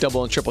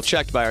double and triple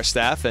checked by our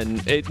staff,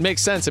 and it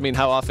makes sense. I mean,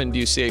 how often do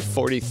you see a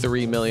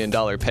 $43 million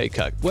pay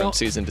cut from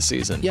season to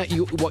season? Yeah,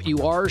 what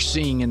you are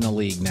seeing in the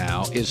league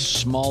now is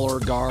smaller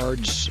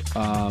guards,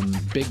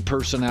 big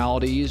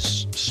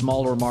personalities,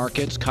 smaller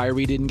markets.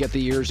 Kyrie didn't get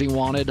the years he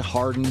wanted.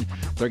 Harden,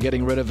 they're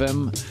getting rid of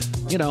him.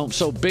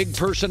 So big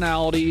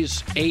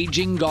personalities,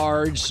 aging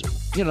guards.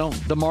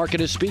 The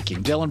market is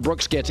speaking. Dylan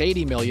Brooks gets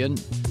 $80 million.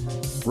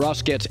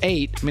 Russ gets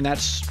 $8. I mean,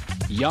 that's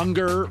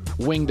younger,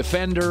 wing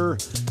defender.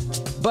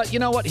 But you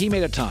know what? He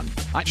made a ton.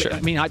 Sure.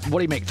 I mean, what do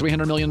he make?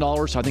 $300 million?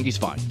 I think he's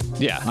fine.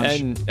 Yeah,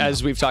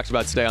 as we've talked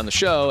about today on the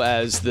show,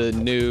 as the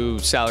new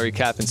salary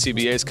cap and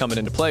CBA is coming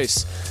into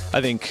place,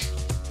 I think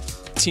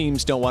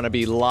teams don't want to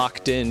be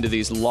locked into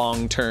these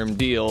long-term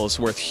deals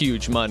worth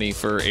huge money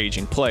for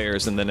aging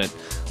players, and then it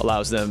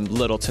allows them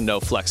little to no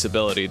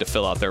flexibility to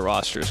fill out their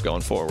rosters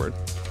going forward.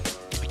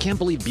 I can't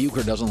believe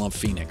Bucher doesn't love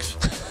Phoenix.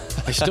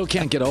 I still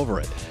can't get over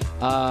it.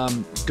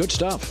 Good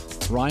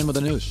stuff. Ryan with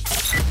the news.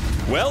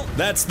 Well,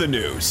 that's the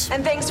news.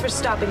 And thanks for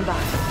stopping by.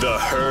 The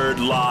Herd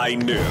Lie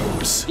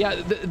News. Yeah,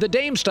 the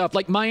Dame stuff,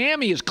 like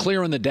Miami is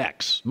clearing the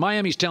decks.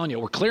 Miami's telling you,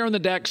 we're clearing the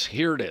decks.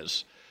 Here it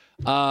is.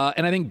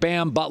 And I think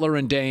Bam, Butler,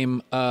 and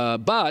Dame.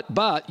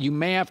 But you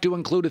may have to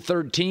include a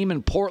third team.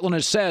 And Portland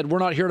has said, we're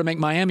not here to make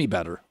Miami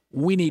better.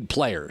 We need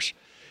players.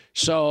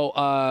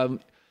 So,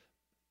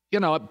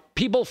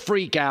 people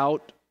freak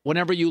out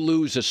whenever you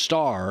lose a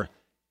star.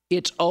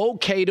 It's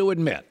okay to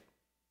admit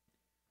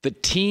the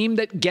team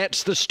that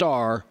gets the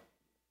star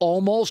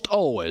almost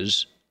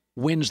always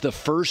wins the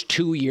first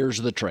 2 years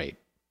of the trade.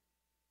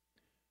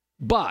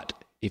 But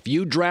if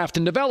you draft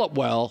and develop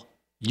well,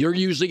 you're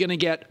usually going to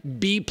get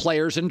B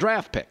players and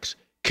draft picks.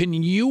 Can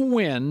you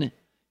win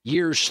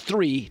years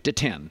 3 to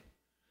 10?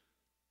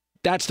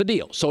 That's the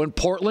deal. So in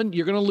Portland,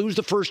 you're going to lose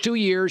the first 2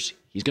 years.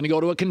 He's going to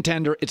go to a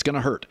contender. It's going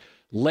to hurt.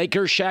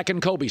 Lakers, Shaq,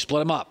 and Kobe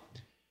split them up.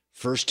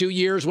 First 2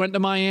 years went to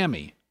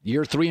Miami.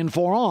 Year 3 and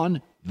 4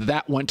 on,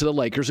 that went to the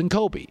Lakers and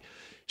Kobe.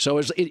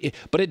 So,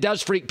 but it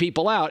does freak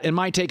people out. And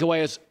my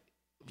takeaway is,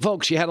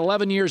 folks, you had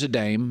 11 years of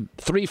Dame.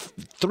 Three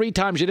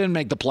times you didn't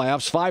make the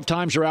playoffs. 5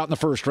 times you're out in the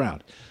first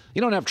round.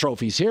 You don't have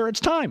trophies here. It's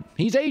time.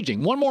 He's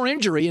aging. One more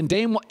injury and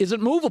Dame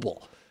isn't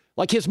movable.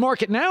 Like his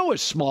market now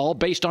is small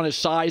based on his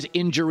size,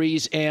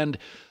 injuries, and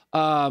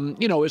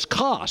his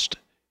cost.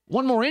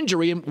 One more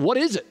injury, and what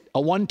is it?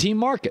 A one-team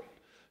market.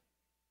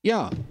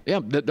 Yeah.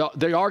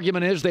 The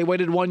argument is they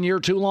waited 1 year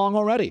too long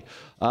already.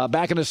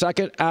 Back in a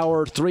second,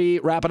 hour 3,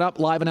 wrapping up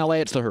live in LA.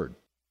 It's The Herd.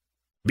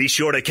 Be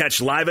sure to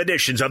catch live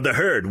editions of The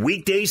Herd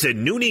weekdays at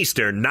noon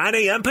Eastern, 9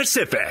 a.m.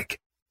 Pacific.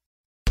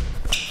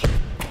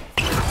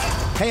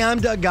 Hey, I'm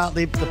Doug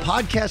Gottlieb. The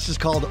podcast is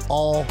called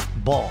All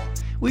Ball.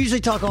 We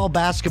usually talk all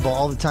basketball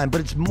all the time,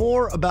 but it's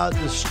more about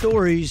the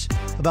stories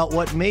about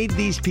what made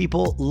these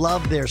people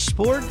love their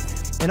sport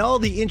and all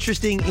the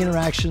interesting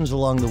interactions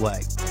along the way.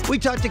 We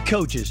talk to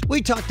coaches.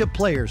 We talk to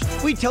players.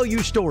 We tell you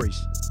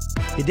stories.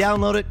 You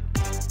download it.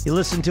 You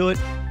listen to it.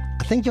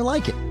 I think you'll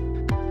like it.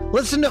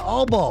 Listen to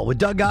All Ball with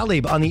Doug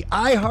Gottlieb on the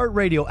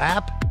iHeartRadio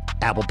app,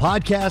 Apple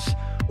Podcasts,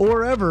 or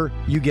wherever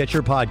you get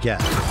your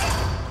podcasts.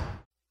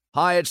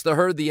 Hi, it's The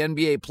Herd. The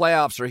NBA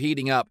playoffs are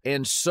heating up,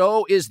 and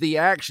so is the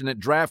action at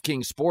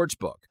DraftKings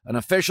Sportsbook, an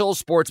official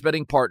sports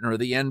betting partner of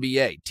the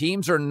NBA.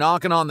 Teams are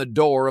knocking on the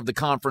door of the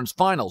conference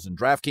finals, and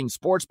DraftKings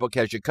Sportsbook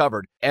has you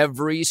covered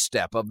every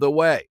step of the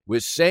way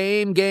with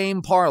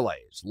same-game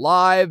parlays,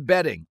 live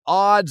betting,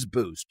 odds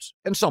boosts,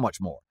 and so much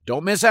more.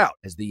 Don't miss out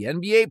as the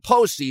NBA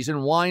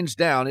postseason winds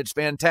down. It's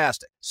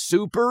fantastic.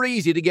 Super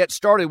easy to get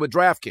started with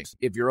DraftKings.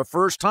 If you're a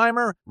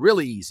first-timer,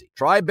 really easy.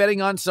 Try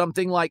betting on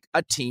something like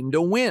a team to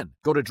win.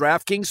 Go to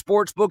DraftKings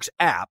Sportsbook's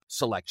app,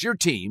 select your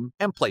team,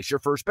 and place your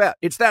first bet.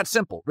 It's that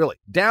simple, really.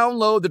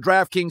 Download the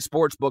DraftKings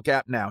Sportsbook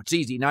app now. It's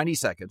easy, 90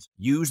 seconds.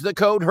 Use the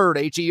code HERD,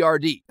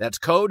 H-E-R-D. That's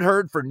code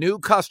HERD for new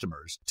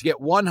customers to get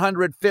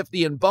 $150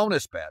 in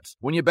bonus bets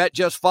when you bet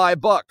just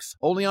 $5.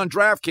 Only on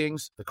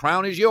DraftKings. The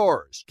crown is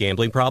yours.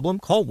 Gambling problem?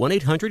 Call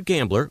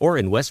 1-800-GAMBLER or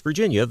in West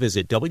Virginia,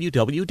 visit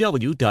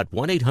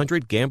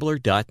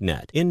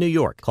www.1800gambler.net. In New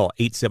York, call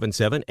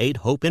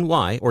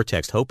 877-8-HOPE-NY or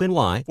text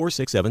HOPE-NY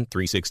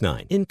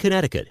 467-369. In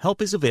Connecticut,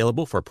 help is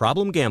available for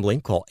problem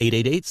gambling. Call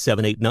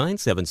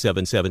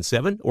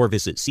 888-789-7777 or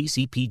visit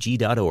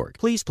ccpg.org.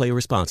 Please play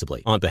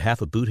responsibly. On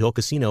behalf of Boot Hill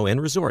Casino and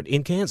Resort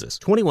in Kansas,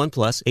 21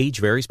 plus, age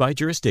varies by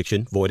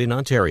jurisdiction, void in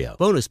Ontario.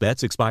 Bonus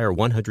bets expire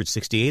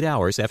 168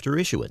 hours after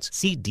issuance.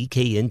 See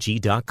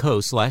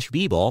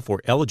dkng.co/bball for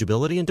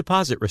eligibility Eligibility and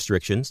deposit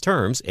restrictions,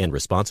 terms, and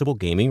responsible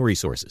gaming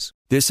resources.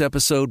 This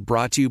episode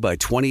brought to you by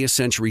 20th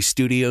Century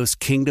Studios'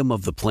 Kingdom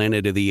of the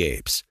Planet of the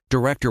Apes.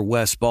 Director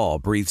Wes Ball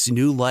breathes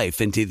new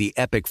life into the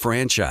epic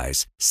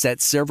franchise,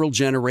 set several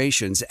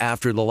generations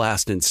after the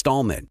last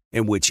installment,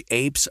 in which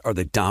apes are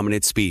the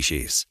dominant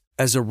species.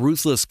 As a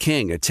ruthless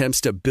king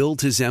attempts to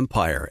build his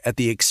empire at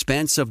the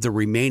expense of the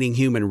remaining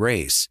human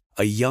race,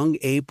 a young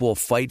ape will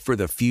fight for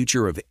the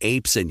future of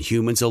apes and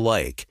humans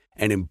alike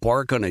and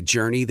embark on a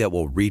journey that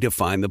will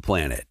redefine the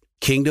planet.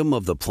 Kingdom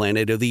of the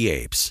Planet of the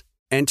Apes.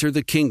 Enter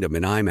the kingdom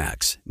in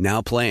IMAX,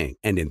 now playing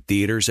and in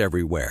theaters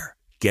everywhere.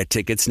 Get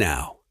tickets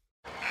now.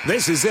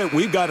 This is it.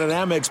 We've got an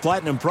Amex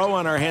Platinum Pro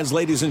on our hands,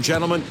 ladies and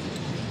gentlemen.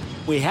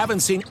 We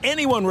haven't seen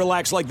anyone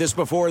relax like this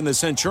before in the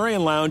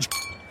Centurion Lounge.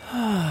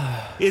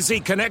 Is he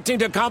connecting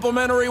to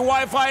complimentary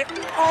Wi-Fi?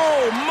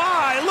 Oh,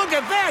 my! Look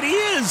at that! He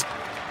is!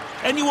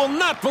 And you will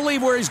not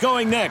believe where he's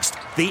going next.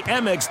 The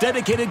Amex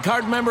dedicated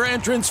card member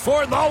entrance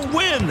for the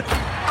win!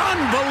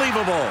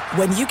 Unbelievable!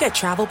 When you get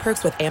travel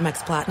perks with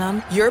Amex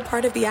Platinum, you're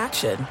part of the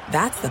action.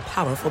 That's the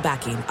powerful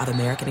backing of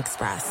American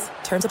Express.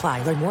 Terms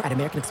apply. Learn more at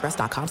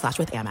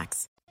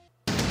americanexpress.com/withAmex.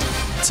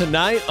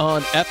 Tonight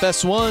on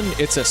FS1,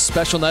 it's a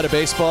special night of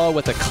baseball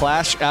with a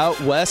clash out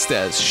west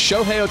as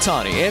Shohei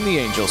Ohtani and the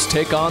Angels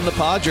take on the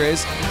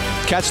Padres.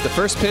 Catch the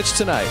first pitch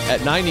tonight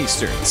at 9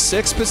 Eastern,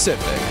 6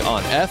 Pacific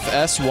on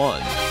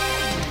FS1.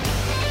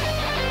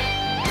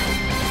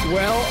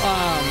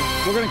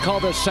 Well, we're going to call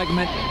this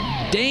segment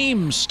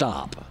Dame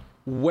Stop.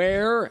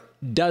 Where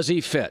does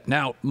he fit?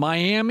 Now,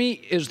 Miami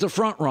is the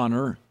front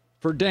runner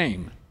for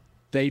Dame.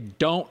 They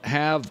don't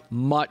have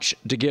much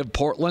to give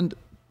Portland.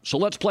 So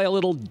let's play a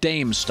little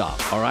Dame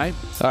Stop, all right?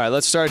 All right,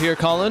 let's start here,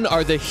 Colin.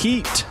 Are the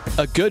Heat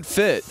a good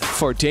fit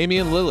for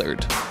Damian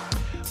Lillard?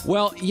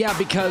 Well, yeah,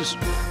 because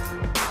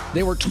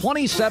they were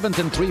 27th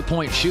in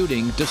three-point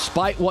shooting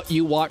despite what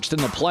you watched in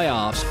the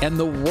playoffs, and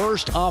the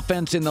worst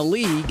offense in the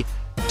league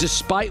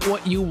despite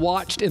what you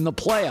watched in the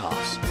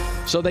playoffs.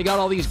 So they got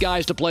all these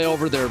guys to play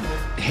over their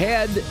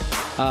head.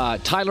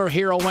 Tyler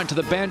Hero went to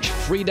the bench,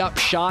 freed up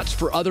shots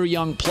for other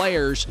young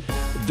players.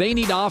 They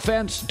need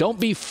offense. Don't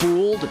be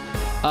fooled.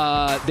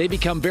 They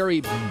become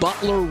very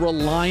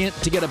Butler-reliant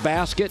to get a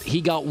basket.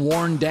 He got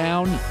worn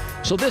down.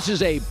 So this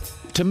is,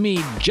 to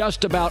me,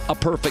 just about a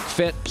perfect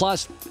fit.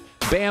 Plus,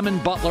 Bam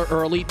and Butler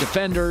are elite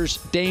defenders.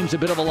 Dame's a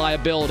bit of a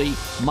liability.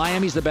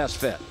 Miami's the best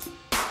fit.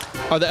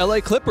 Are the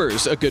LA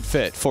Clippers a good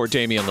fit for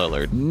Damian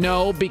Lillard?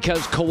 No,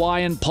 because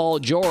Kawhi and Paul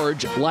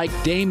George, like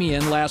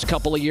Damian, last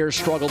couple of years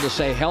struggled to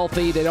stay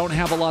healthy. They don't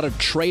have a lot of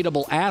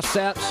tradable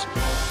assets.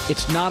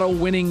 It's not a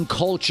winning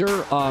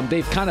culture.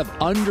 They've kind of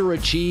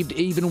underachieved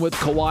even with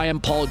Kawhi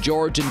and Paul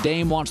George, and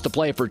Dame wants to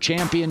play for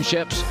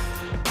championships.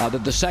 They're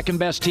the second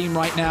best team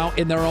right now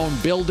in their own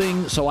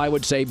building, so I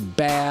would say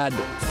bad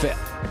fit.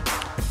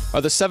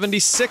 Are the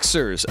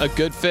 76ers a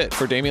good fit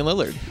for Damian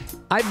Lillard?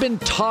 I've been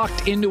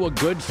talked into a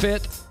good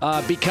fit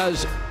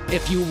because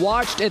if you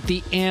watched at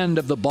the end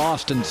of the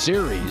Boston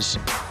series,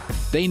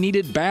 they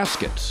needed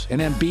baskets,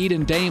 and Embiid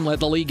and Dame led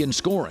the league in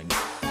scoring.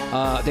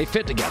 They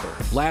fit together.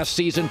 Last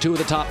season, 2 of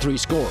the top 3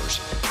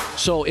 scorers.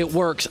 So it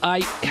works.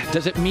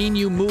 Does it mean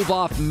you move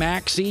off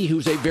Maxey,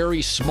 who's a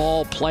very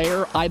small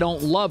player? I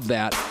don't love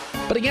that.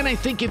 But again, I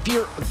think if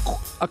you're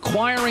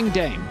acquiring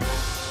Dame,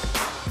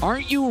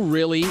 aren't you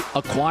really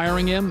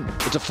acquiring him?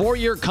 It's a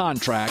 4-year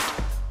contract.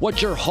 What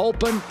you're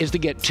hoping is to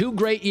get 2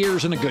 great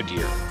years and a good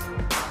year.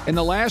 In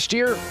the last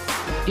year,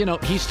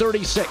 he's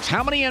 36.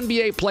 How many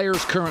NBA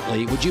players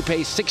currently would you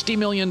pay $60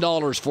 million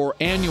for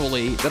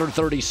annually that are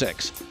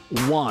 36?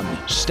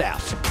 1,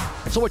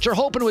 Steph. So what you're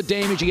hoping with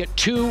Dame is you get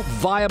 2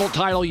 viable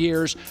title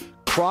years,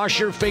 cross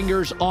your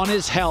fingers on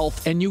his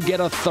health, and you get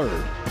a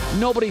 3rd.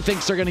 Nobody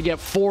thinks they're going to get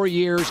 4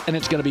 years and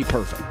it's going to be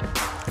perfect.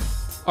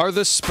 Are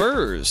the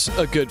Spurs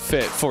a good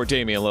fit for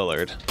Damian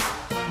Lillard?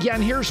 Yeah,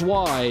 and here's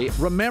why.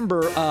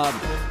 Remember,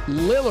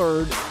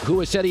 Lillard, who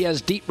has said he has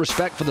deep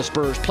respect for the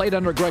Spurs, played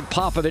under Greg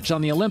Popovich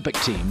on the Olympic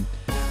team.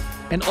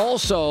 And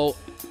also,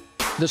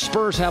 the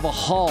Spurs have a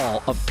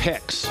haul of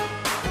picks.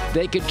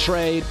 They could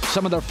trade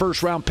some of their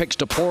first-round picks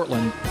to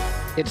Portland.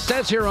 It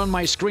says here on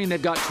my screen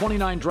they've got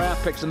 29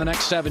 draft picks in the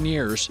next 7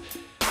 years.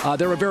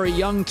 They're a very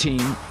young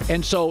team.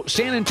 And so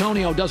San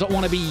Antonio doesn't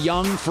want to be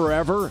young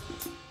forever,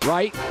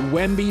 right?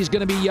 Wemby's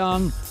going to be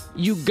young.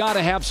 You got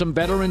to have some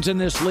veterans in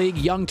this league.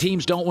 Young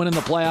teams don't win in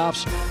the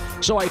playoffs.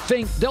 So I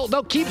think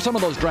they'll keep some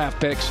of those draft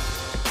picks.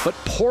 But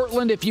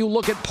Portland, if you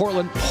look at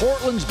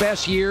Portland's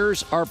best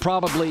years are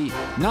probably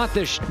not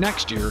this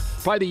next year,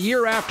 probably the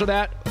year after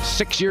that,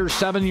 6 years,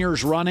 7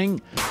 years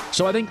running.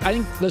 So I think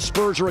the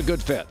Spurs are a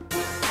good fit.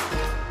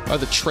 Are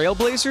the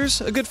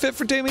Trailblazers a good fit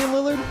for Damian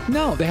Lillard?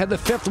 No, they had the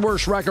 5th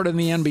worst record in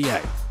the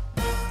NBA.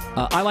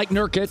 I like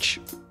Nurkic,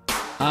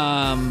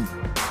 and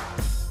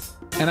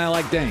I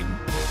like Dame.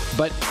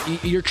 But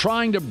you're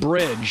trying to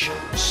bridge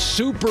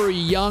super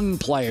young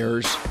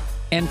players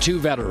and 2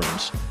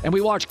 veterans. And we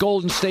watched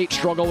Golden State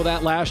struggle with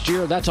that last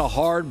year. That's a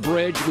hard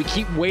bridge. We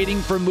keep waiting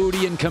for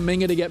Moody and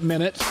Kuminga to get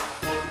minutes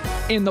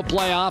in the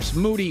playoffs.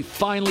 Moody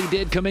finally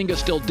did. Kuminga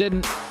still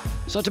didn't.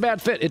 So it's a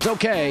bad fit. It's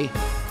okay.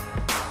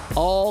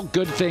 All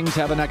good things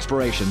have an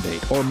expiration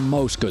date, or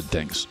most good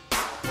things.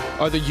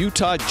 Are the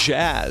Utah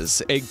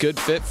Jazz a good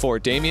fit for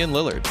Damian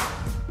Lillard?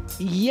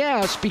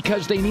 Yes,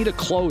 because they need a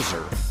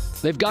closer.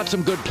 They've got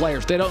some good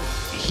players.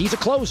 He's a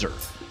closer.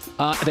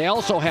 They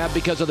also have,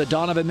 because of the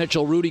Donovan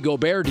Mitchell, Rudy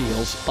Gobert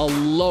deals, a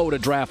load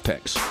of draft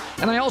picks.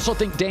 And I also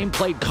think Dame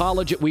played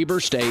college at Weber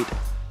State.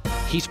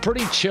 He's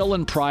pretty chill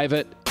and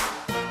private.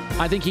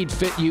 I think he'd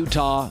fit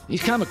Utah.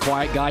 He's kind of a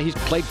quiet guy. He's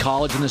played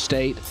college in the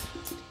state.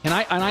 And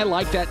I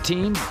like that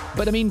team.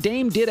 But, I mean,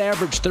 Dame did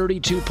average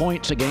 32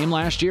 points a game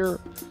last year.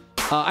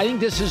 I think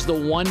this is the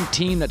one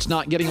team that's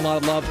not getting a lot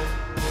of love.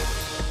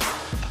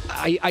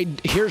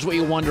 Here's what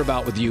you wonder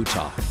about with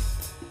Utah.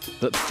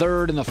 The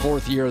third and the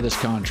fourth year of this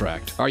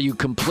contract. Are you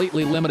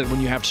completely limited when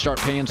you have to start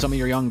paying some of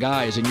your young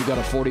guys and you've got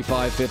a $45,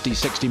 $50,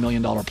 $60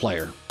 million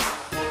player?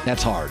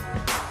 That's hard.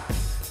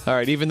 All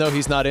right, even though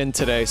he's not in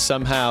today,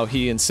 somehow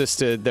he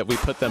insisted that we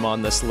put them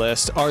on this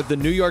list. Are the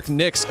New York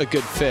Knicks a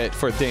good fit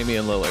for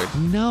Damian Lillard?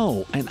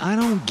 No, and I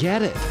don't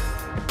get it.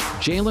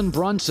 Jalen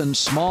Brunson,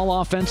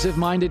 small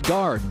offensive-minded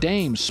guard.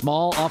 Dame,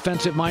 small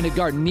offensive-minded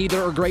guard.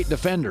 Neither are great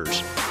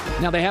defenders.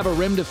 Now, they have a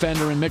rim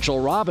defender in Mitchell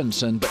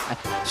Robinson, but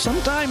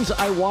sometimes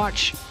I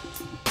watch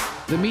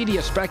the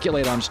media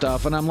speculate on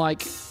stuff, and I'm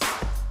like,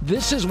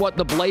 this is what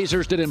the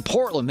Blazers did in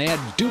Portland. They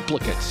had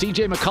duplicates.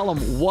 C.J.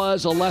 McCollum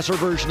was a lesser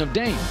version of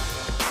Dame.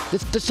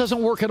 This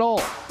doesn't work at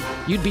all.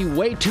 You'd be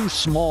way too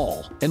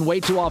small and way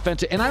too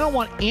offensive. And I don't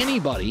want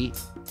anybody,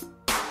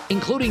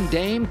 including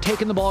Dame,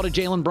 taking the ball to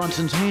Jalen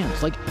Brunson's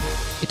hands. Like,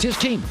 it's his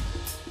team.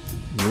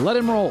 Let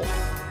him roll.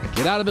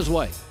 Get out of his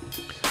way.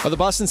 Are the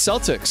Boston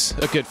Celtics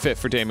a good fit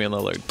for Damian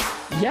Lillard?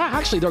 Yeah,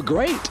 actually, they're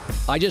great.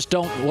 I just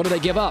don't. What do they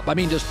give up? I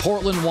mean, does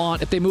Portland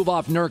want, if they move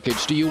off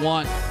Nurkic, do you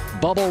want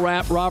bubble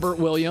wrap Robert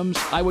Williams?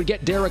 I would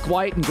get Derek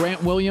White and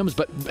Grant Williams,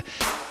 but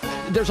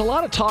there's a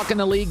lot of talk in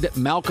the league that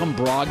Malcolm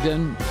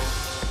Brogdon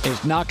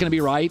is not going to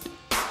be right,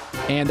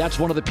 and that's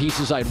one of the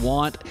pieces I'd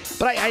want.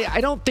 But I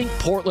don't think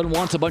Portland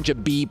wants a bunch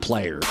of B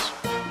players.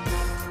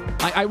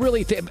 I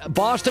really think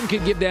Boston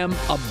could give them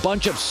a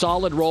bunch of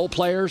solid role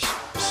players.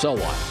 So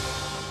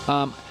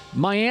what?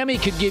 Miami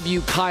could give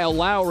you Kyle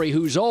Lowry,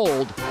 who's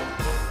old,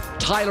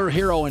 Tyler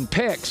Hero, and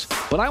picks,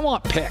 but I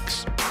want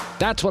picks.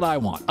 That's what I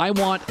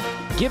want.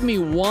 Give me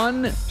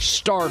one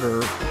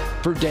starter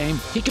for Dame.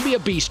 He can be a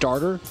B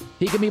starter.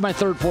 He can be my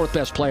third, fourth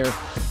best player,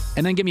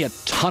 and then give me a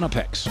ton of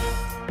picks.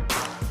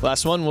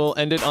 Last one, we'll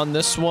end it on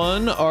this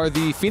one. Are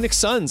the Phoenix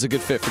Suns a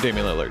good fit for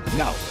Damian Lillard?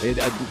 No.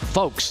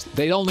 Folks,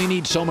 they only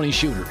need so many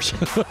shooters.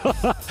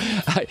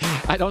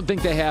 I don't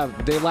think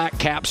they lack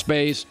cap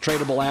space,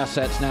 tradable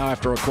assets now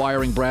after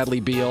acquiring Bradley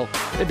Beal.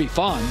 It'd be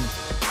fun,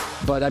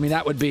 but I mean,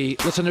 that would be,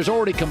 listen, there's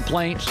already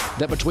complaints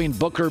that between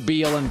Booker,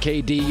 Beal, and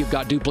KD, you've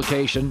got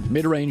duplication,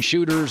 mid-range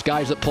shooters,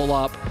 guys that pull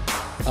up,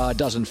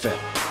 doesn't fit.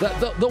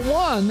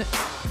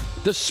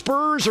 The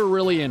Spurs are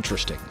really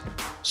interesting.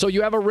 So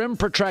you have a rim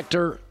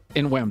protector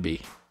in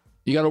Wemby.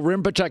 You got a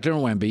rim protector in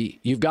Wemby.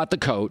 You've got the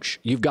coach.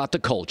 You've got the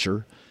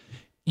culture.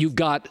 You've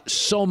got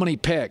so many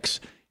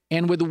picks.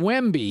 And with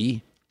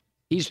Wemby,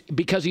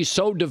 because he's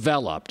so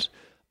developed,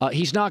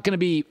 he's not going to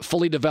be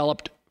fully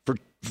developed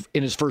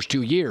in his first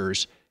 2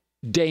 years.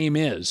 Dame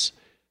is.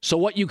 So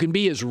what you can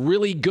be is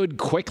really good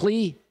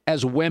quickly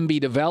as Wemby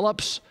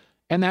develops,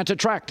 and that's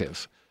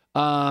attractive.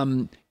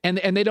 And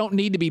they don't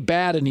need to be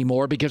bad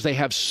anymore because they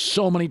have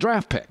so many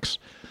draft picks.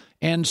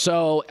 And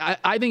so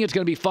I think it's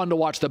going to be fun to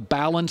watch the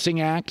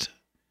balancing act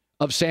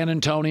of San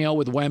Antonio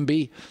with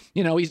Wemby.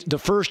 You know, the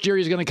first year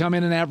he's going to come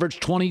in and average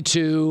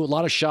 22, a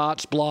lot of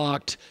shots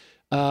blocked.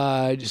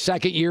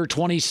 Second year,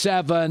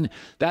 27.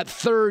 That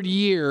third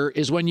year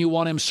is when you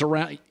want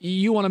him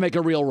you want to make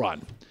a real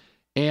run.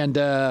 And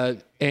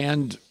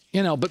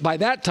you know, but by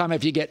that time,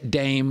 if you get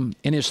Dame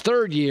in his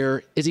third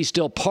year, is he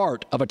still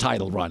part of a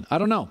title run? I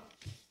don't know.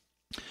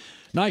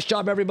 Nice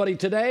job, everybody,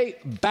 today.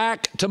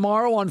 Back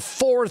tomorrow on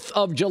 4th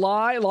of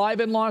July, live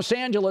in Los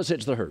Angeles.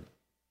 It's The Herd.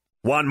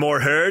 Want more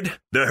Herd?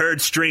 The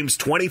Herd streams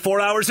 24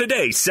 hours a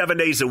day, 7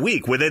 days a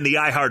week within the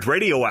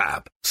iHeartRadio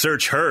app.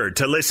 Search Herd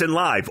to listen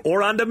live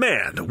or on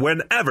demand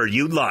whenever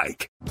you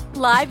like.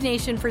 Live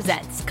Nation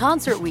presents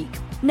Concert Week.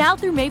 Now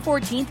through May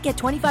 14th, get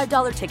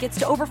 $25 tickets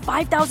to over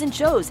 5,000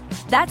 shows.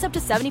 That's up to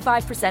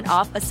 75%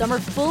 off a summer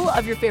full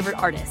of your favorite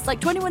artists like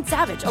 21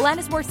 Savage,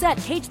 Alanis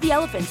Morissette, Cage the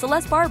Elephant,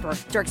 Celeste Barber,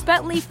 Dierks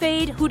Bentley,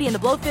 Fade, Hootie and the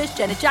Blowfish,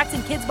 Janet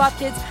Jackson, Kids Bop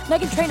Kids,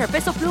 Meghan Trainor,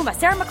 Bissell Pluma,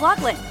 Sarah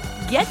McLachlan.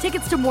 Get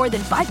tickets to more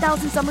than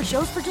 5,000 summer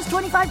shows for just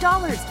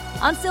 $25.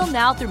 Until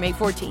now through May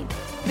 14th.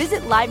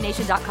 Visit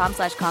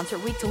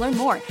LiveNation.com/Concert Week to learn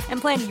more and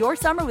plan your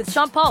summer with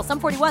Sean Paul, Sum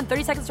 41,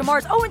 30 Seconds to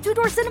Mars, and Two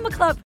Door Cinema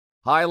Club.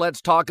 Hi,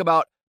 let's talk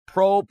about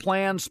Pro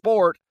Plan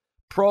Sport.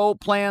 Pro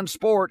Plan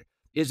Sport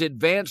is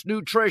advanced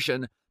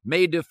nutrition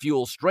made to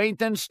fuel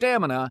strength and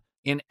stamina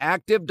in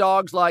active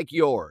dogs like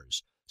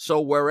yours. So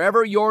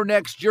wherever your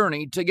next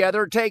journey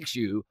together takes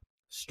you,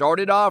 start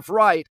it off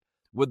right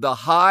with the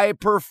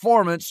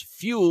high-performance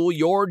fuel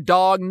your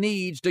dog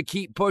needs to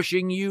keep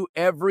pushing you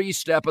every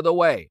step of the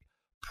way.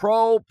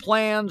 Pro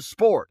Plan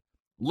Sport.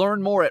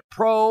 Learn more at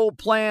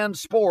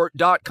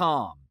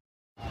ProPlansport.com.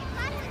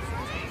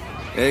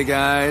 Hey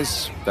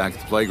guys, back at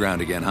the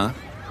playground again, huh?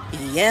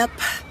 Yep.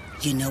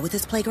 You know what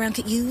this playground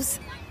could use?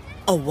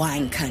 A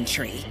wine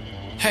country.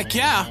 Heck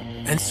yeah,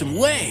 and some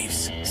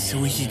waves so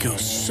we could go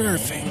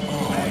surfing.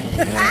 Oh,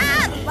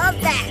 yeah. Love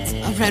that.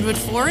 A redwood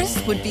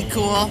forest would be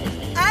cool.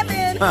 I'm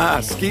in.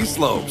 Ski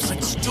slopes.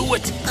 Let's do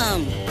it.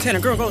 Can a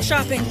girl go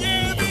shopping?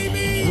 Yeah,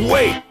 baby.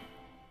 Wait.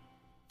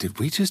 Did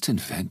we just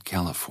invent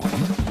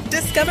California?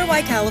 Discover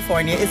why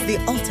California is the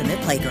ultimate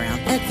playground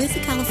at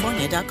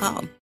visitcalifornia.com.